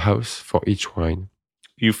the house for each wine.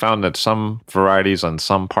 You found that some varieties on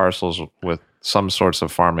some parcels with some sorts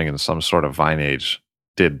of farming and some sort of vine age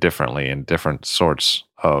did differently in different sorts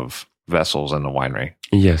of vessels in the winery.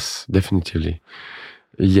 Yes, definitely.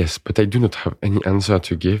 Yes, but I do not have any answer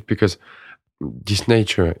to give because this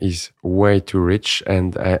nature is way too rich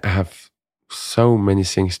and I have so many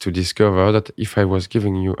things to discover that if I was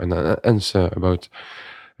giving you an answer about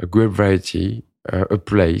a grape variety, a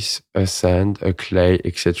place, a sand, a clay,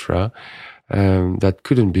 etc., that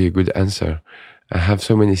couldn't be a good answer. I have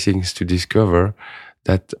so many things to discover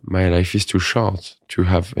that my life is too short to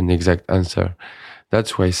have an exact answer.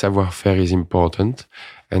 That's why savoir-faire is important,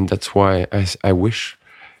 and that's why I wish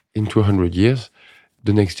in 200 years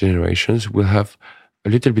the next generations will have a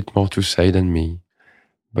little bit more to say than me.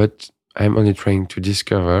 But I'm only trying to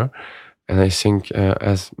discover, and I think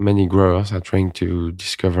as many growers are trying to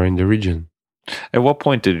discover in the region. At what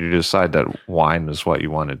point did you decide that wine was what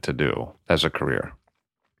you wanted to do as a career?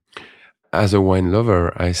 As a wine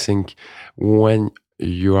lover, I think when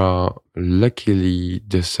you are luckily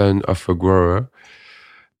the son of a grower,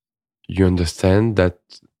 you understand that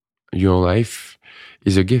your life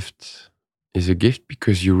is a gift. Is a gift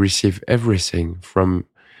because you receive everything from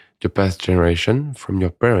the past generation, from your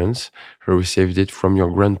parents, who received it from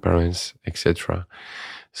your grandparents, etc.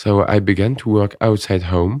 So I began to work outside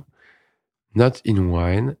home, not in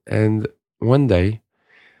wine. And one day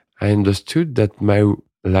I understood that my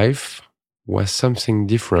life was something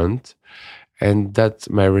different and that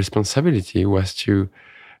my responsibility was to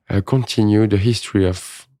continue the history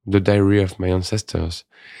of the diary of my ancestors.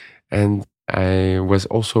 And I was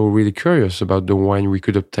also really curious about the wine we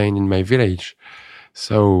could obtain in my village.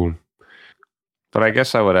 So... But I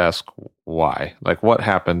guess I would ask why? Like, what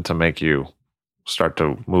happened to make you start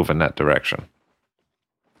to move in that direction?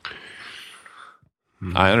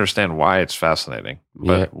 I understand why it's fascinating,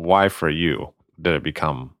 but why for you did it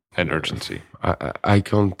become an urgency? I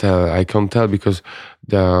can't tell. I can't tell because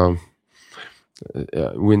we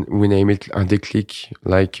name it un déclic.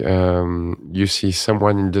 Like you see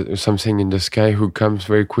someone something in the sky who comes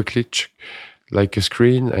very quickly, like a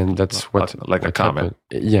screen, and that's what like a comet.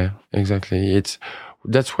 Yeah, exactly.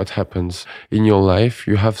 That's what happens in your life.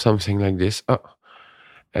 You have something like this,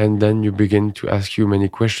 and then you begin to ask you many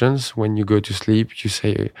questions. When you go to sleep, you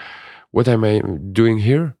say, "What am I doing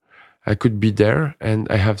here? I could be there, and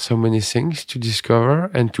I have so many things to discover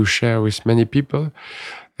and to share with many people,"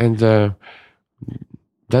 and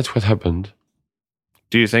that's what happened.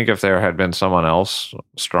 Do you think if there had been someone else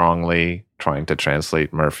strongly trying to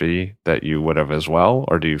translate Murphy that you would have as well?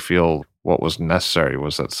 Or do you feel what was necessary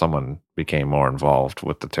was that someone became more involved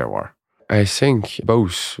with the terroir? I think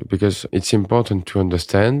both, because it's important to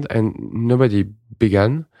understand, and nobody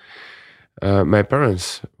began. My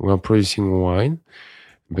parents were producing wine,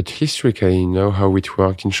 but historically, you know how it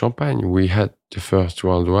worked in Champagne. We had the First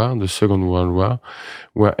World War, the Second World War,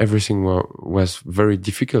 where everything was very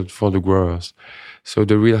difficult for the growers. So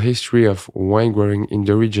the real history of wine growing in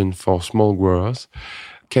the region for small growers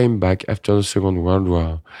came back after the Second World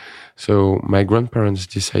War. So my grandparents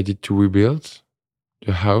decided to rebuild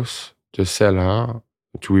the house, the cellar,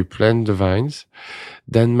 to replant the vines.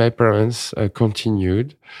 Then my parents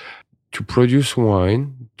continued to produce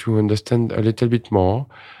wine, to understand a little bit more,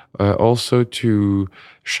 also to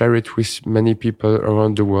share it with many people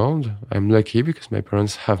around the world. I'm lucky because my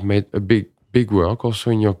parents have made a big work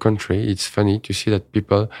also in your country. It's funny to see that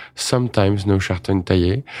people sometimes know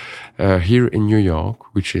Chardonnay here in New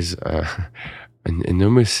York, which is an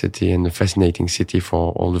enormous city and a fascinating city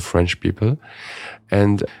for all the French people.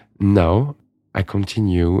 And now I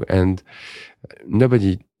continue, and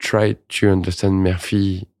nobody tried to understand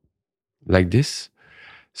Murphy like this.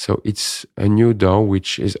 So it's a new door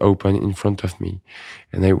which is open in front of me.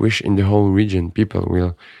 And I wish in the whole region people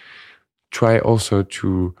will try also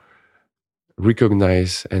to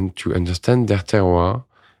recognize and to understand their terroir,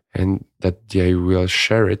 and that they will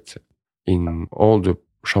share it in all the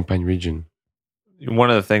Champagne region.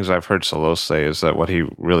 One of the things I've heard Salos say is that what he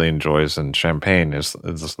really enjoys in Champagne is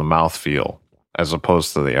the mouthfeel as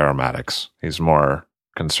opposed to the aromatics. He's more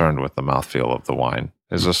concerned with the mouthfeel of the wine.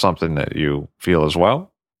 Is this something that you feel as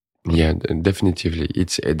well? Yeah, definitely.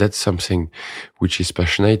 That's something which is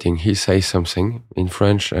fascinating. He says something in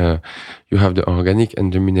French. You have the organic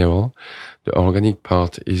and the mineral. The organic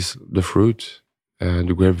part is the fruit,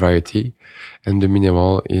 the grape variety, and the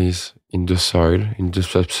mineral is in the soil, in the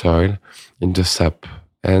subsoil, in the sap.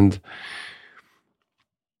 And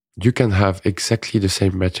you can have exactly the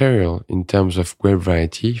same material in terms of grape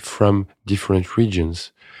variety from different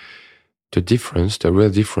regions. The real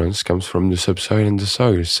difference comes from the subsoil and the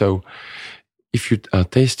soil. So if you are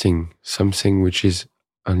tasting something which is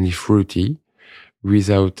only fruity,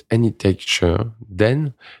 without any texture,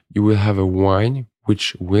 then you will have a wine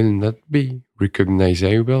which will not be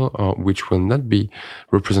recognizable or which will not be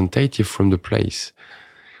representative from the place.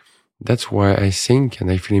 That's why I think and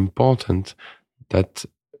I feel important that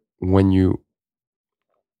when you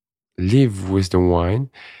live with the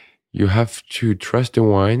wine, you have to trust the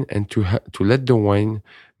wine and to let the wine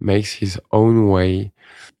make his own way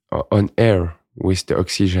on air with the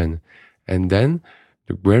oxygen. And then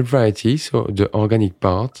the grape variety, so the organic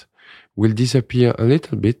part, will disappear a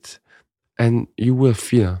little bit and you will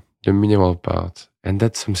feel the mineral part. And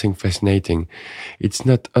that's something fascinating. It's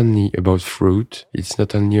not only about fruit, it's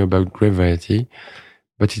not only about grape variety,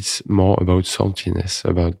 but it's more about saltiness,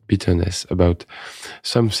 about bitterness, about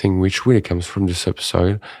something which really comes from the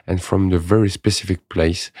subsoil and from the very specific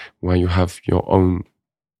place where you have your own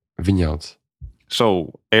vineyards.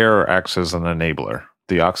 So air acts as an enabler.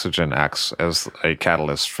 The oxygen acts as a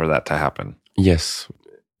catalyst for that to happen. Yes.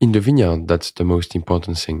 In the vineyard, that's the most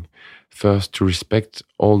important thing. First, to respect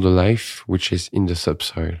all the life which is in the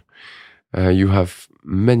subsoil. You have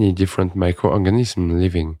many different microorganisms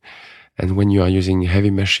living. And when you are using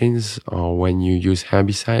heavy machines or when you use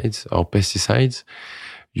herbicides or pesticides,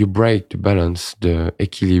 you break the balance, the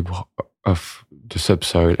equilibre of the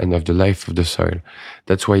subsoil and of the life of the soil.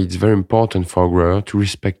 That's why it's very important for a grower to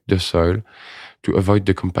respect the soil, to avoid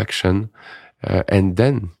the compaction, and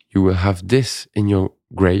then you will have this in your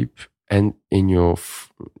grape and in your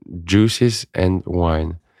juices and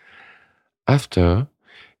wine. After,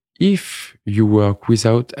 if you work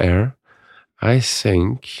without air, I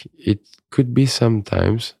think it could be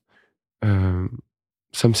sometimes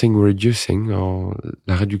something reducing, or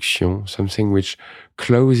la réduction, something which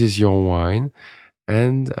closes your wine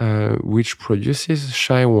and which produces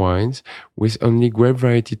shy wines with only grape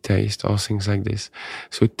variety taste or things like this.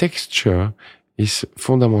 So texture is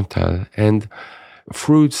fundamental, and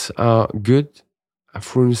fruits are good,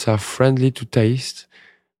 fruits are friendly to taste,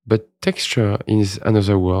 but texture is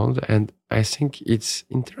another world. And I think it's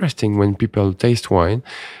interesting when people taste wine,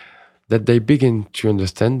 that they begin to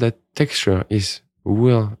understand that texture is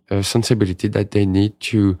real sensibility that they need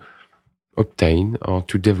to obtain or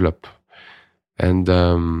to develop. And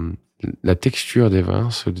la texture des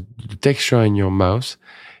vins, so the texture in your mouth,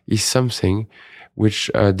 is something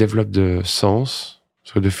which develop the sense,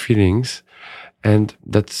 so the feelings, and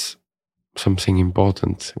that's something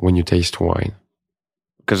important when you taste wine.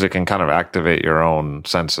 Because it can kind of activate your own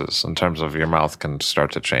senses in terms of your mouth can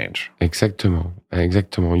start to change.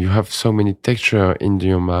 Exactement. You have so many texture in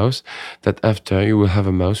your mouth that after you will have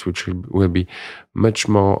a mouth which will be much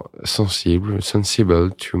more sensible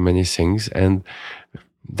to many things, and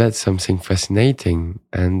that's something fascinating.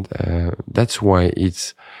 And that's why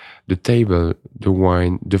it's the table, the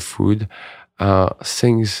wine, the food are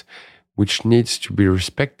things which needs to be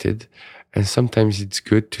respected. And sometimes it's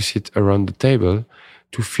good to sit around the table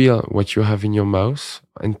to feel what you have in your mouth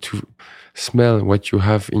and to smell what you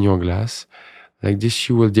have in your glass. Like this,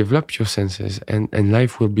 you will develop your senses, and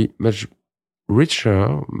life will be much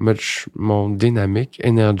richer, much more dynamic,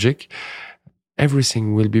 energetic.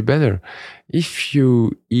 Everything will be better. If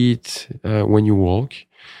you eat when you walk,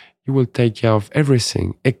 you will take care of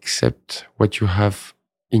everything except what you have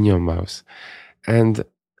in your mouth. And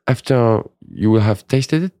after you will have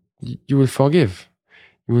tasted it, you will forgive.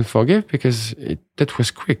 You will forgive because that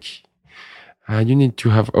was quick. You need to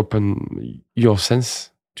have open your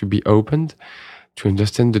sense to be opened, to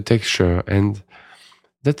understand the texture. And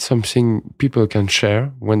that's something people can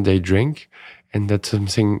share when they drink. And that's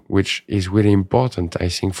something which is really important, I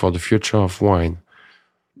think, for the future of wine.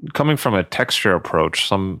 Coming from a texture approach,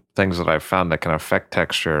 some things that I've found that can affect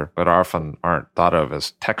texture but often aren't thought of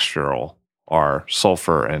as textural are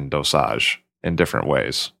sulfur and dosage in different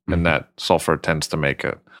ways. Mm-hmm. And that sulfur tends to make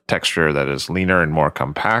a texture that is leaner and more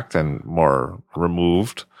compact and more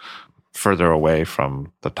removed, further away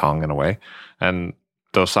from the tongue in a way. And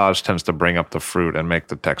dosage tends to bring up the fruit and make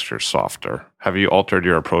the texture softer. Have you altered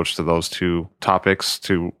your approach to those two topics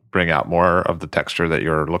to bring out more of the texture that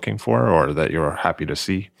you're looking for or that you're happy to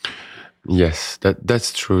see? Yes,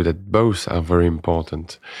 that's true, that both are very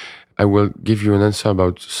important. I will give you an answer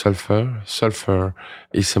about sulfur. Sulfur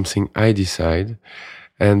is something I decide,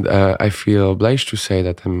 and I feel obliged to say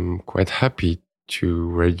that I'm quite happy to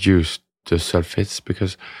reduce the sulfates,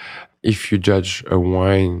 because if you judge a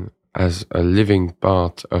wine as a living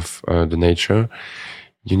part of the nature,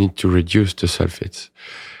 you need to reduce the sulfates.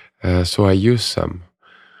 So I use some.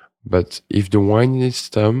 But if the wine needs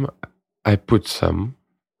some, I put some,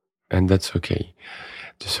 and that's okay.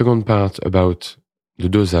 The second part about the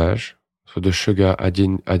dosage, so the sugar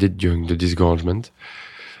added during the disgorgement,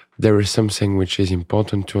 there is something which is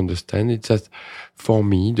important to understand. It's that for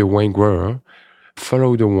me, the wine grower,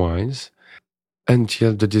 follow the wines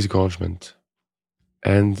until the disgorgement.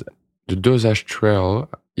 And the dosage trail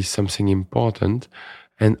is something important,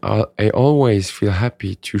 and I always feel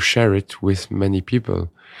happy to share it with many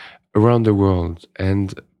people around the world.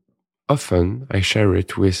 And often I share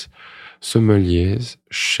it with sommeliers,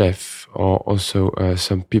 chefs, or also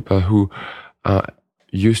some people who are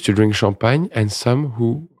used to drink champagne and some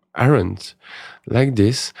who aren't. Like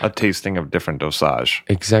this. A tasting of different dosage.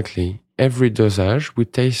 Exactly. Every dosage, we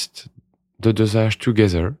taste the dosage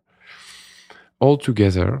together, all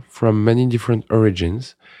together from many different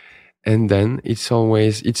origins. And then it's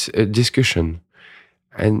a discussion.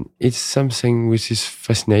 And it's something which is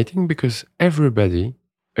fascinating because everybody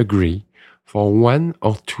agree for one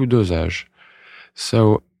or two dosage.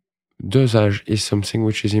 So dosage is something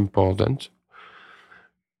which is important.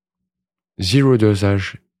 Zero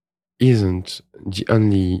dosage isn't the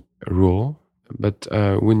only rule, but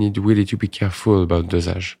we need really to be careful about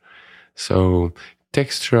dosage. So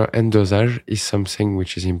texture and dosage is something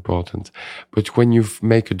which is important. But when you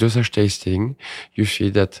make a dosage tasting, you see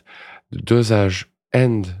that the dosage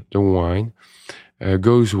and the wine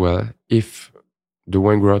goes well if the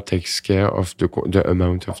wine grower takes care of the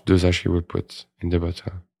amount of dosage he will put in the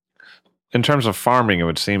bottle. In terms of farming, it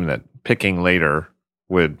would seem that picking later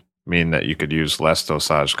would mean that you could use less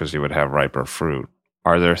dosage because you would have riper fruit.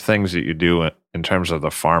 Are there things that you do in terms of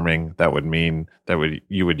the farming that would mean that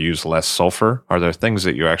you would use less sulfur? Are there things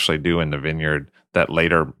that you actually do in the vineyard that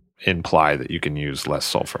later imply that you can use less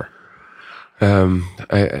sulfur?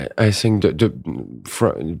 I think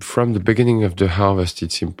that from the beginning of the harvest,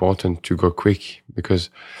 it's important to go quick,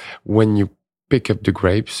 because when you pick up the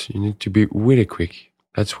grapes, you need to be really quick.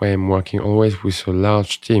 That's why I'm working always with a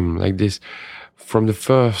large team like this. From the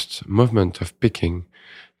first movement of picking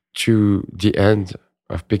to the end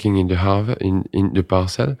of picking in the harvest, in the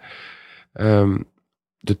parcel,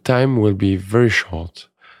 the time will be very short.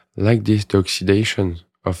 Like this, the oxidation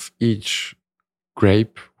of each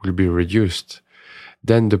grape will be reduced.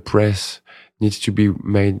 Then the press needs to be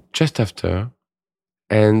made just after,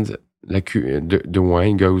 and the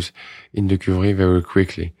wine goes in the cuverie very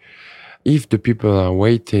quickly. If the people are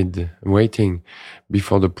waiting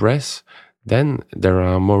before the press, then there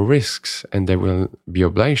are more risks, and they will be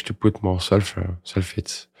obliged to put more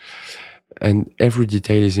sulfites. And every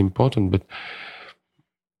detail is important, but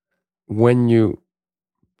when you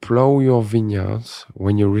plow your vineyards,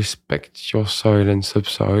 when you respect your soil and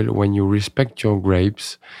subsoil, when you respect your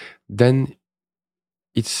grapes, then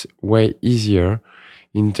it's way easier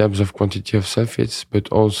in terms of quantity of sulfites, but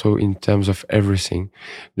also in terms of everything.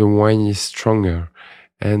 The wine is stronger,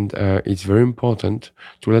 and it's very important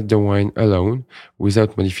to let the wine alone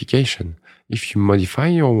without modification. If you modify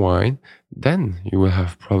your wine, then you will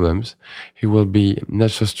have problems. He will be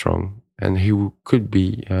not so strong, and he could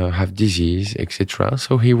be have disease, etc.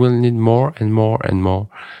 So he will need more and more and more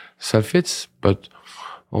sulfites, but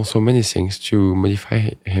also many things to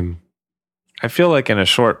modify him. I feel like in a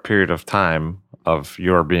short period of time of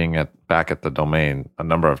your being back at the domain, a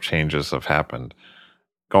number of changes have happened.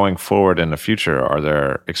 Going forward in the future, are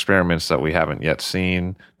there experiments that we haven't yet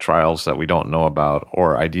seen, trials that we don't know about,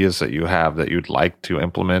 or ideas that you have that you'd like to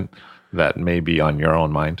implement that may be on your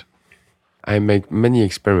own mind? I make many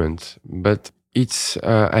experiments, but it's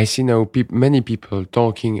I see now many people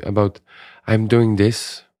talking about, I'm doing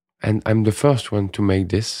this, and I'm the first one to make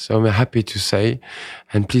this. So I'm happy to say,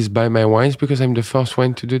 and please buy my wines because I'm the first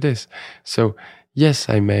one to do this. So yes,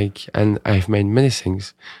 I make, and I've made many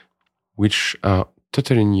things which are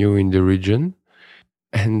totally new in the region.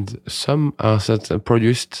 And some are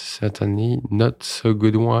produced certainly not so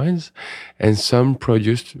good wines, and some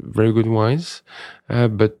produced very good wines.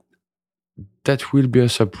 But that will be a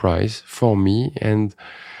surprise for me, and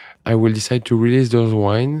I will decide to release those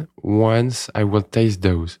wines once I will taste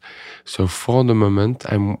those. So for the moment,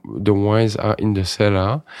 the wines are in the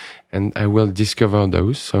cellar, and I will discover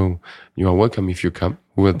those. So you are welcome if you come.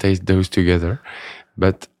 We'll taste those together.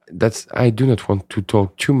 But I do not want to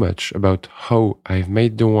talk too much about how I've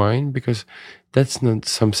made the wine, because that's not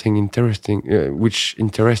something interesting, which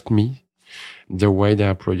interests me, the way they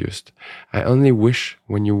are produced. I only wish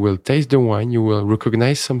when you will taste the wine, you will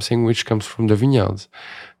recognize something which comes from the vineyards,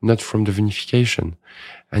 not from the vinification.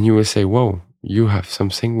 And you will say, wow, you have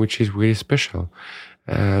something which is really special.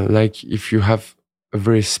 Like if you have a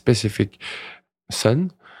very specific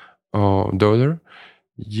son or daughter,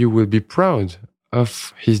 you will be proud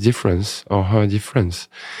of his difference or her difference.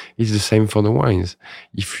 It's the same for the wines.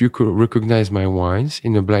 If you could recognize my wines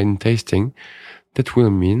in a blind tasting, that will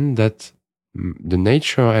mean that the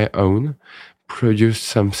nature I own produced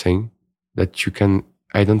something that you can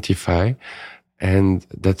identify, and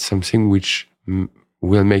that's something which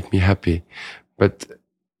will make me happy. But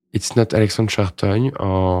it's not Alexandre Chartogne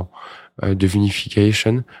or the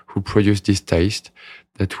vinification who produce this taste.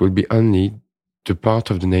 That will be only the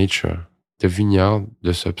part of the nature, the vineyard,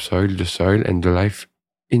 the subsoil, the soil, and the life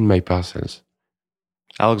in my parcels.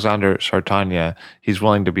 Alexandre Chartogne, he's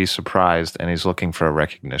willing to be surprised, and he's looking for a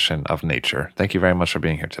recognition of nature. Thank you very much for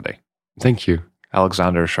being here today. Thank you.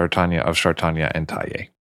 Alexandre Chartogne of Chartogne and Taillé.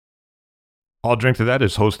 I'll Drink to That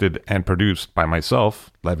is hosted and produced by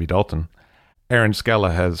myself, Levi Dalton. Aaron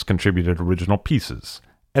Scala has contributed original pieces.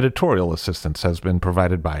 Editorial assistance has been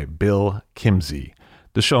provided by Bill Kimsey.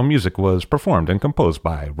 The show music was performed and composed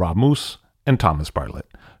by Rob Moose and Thomas Bartlett.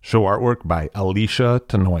 Show artwork by Alicia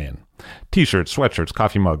Tenoyan. T-shirts, sweatshirts,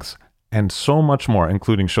 coffee mugs, and so much more,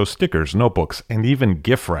 including show stickers, notebooks, and even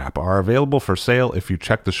gift wrap, are available for sale if you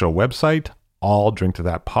check the show website,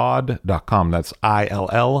 alldrinktothatpod.com. That's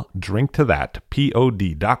ILL,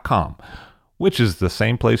 drinktothatpod.com, which is the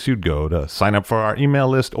same place you'd go to sign up for our email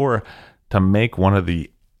list or to make one of the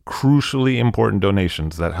crucially important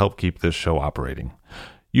donations that help keep this show operating.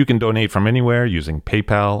 You can donate from anywhere using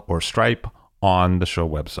PayPal or Stripe on the show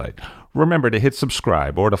website. Remember to hit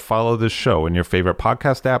subscribe or to follow this show in your favorite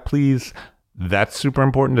podcast app, please. That's super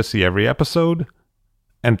important to see every episode.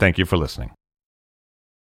 And thank you for listening.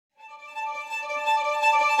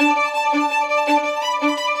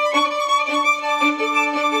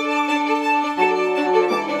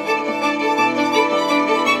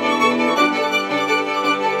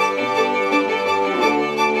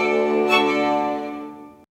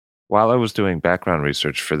 While I was doing background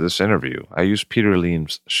research for this interview, I used Peter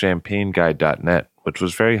Liem's ChampagneGuide.net, which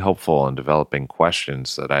was very helpful in developing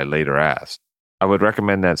questions that I later asked. I would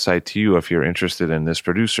recommend that site to you if you're interested in this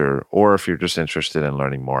producer or if you're just interested in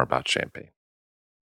learning more about Champagne.